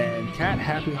 And Kat,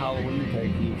 happy Halloween.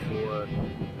 Thank you for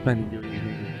spending your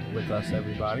evening with us,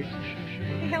 everybody.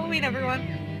 Happy Halloween, everyone.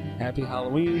 Happy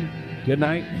Halloween. Good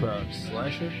night from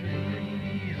Slasher.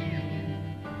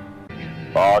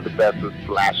 All the best with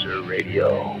Slasher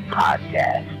Radio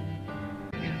Podcast.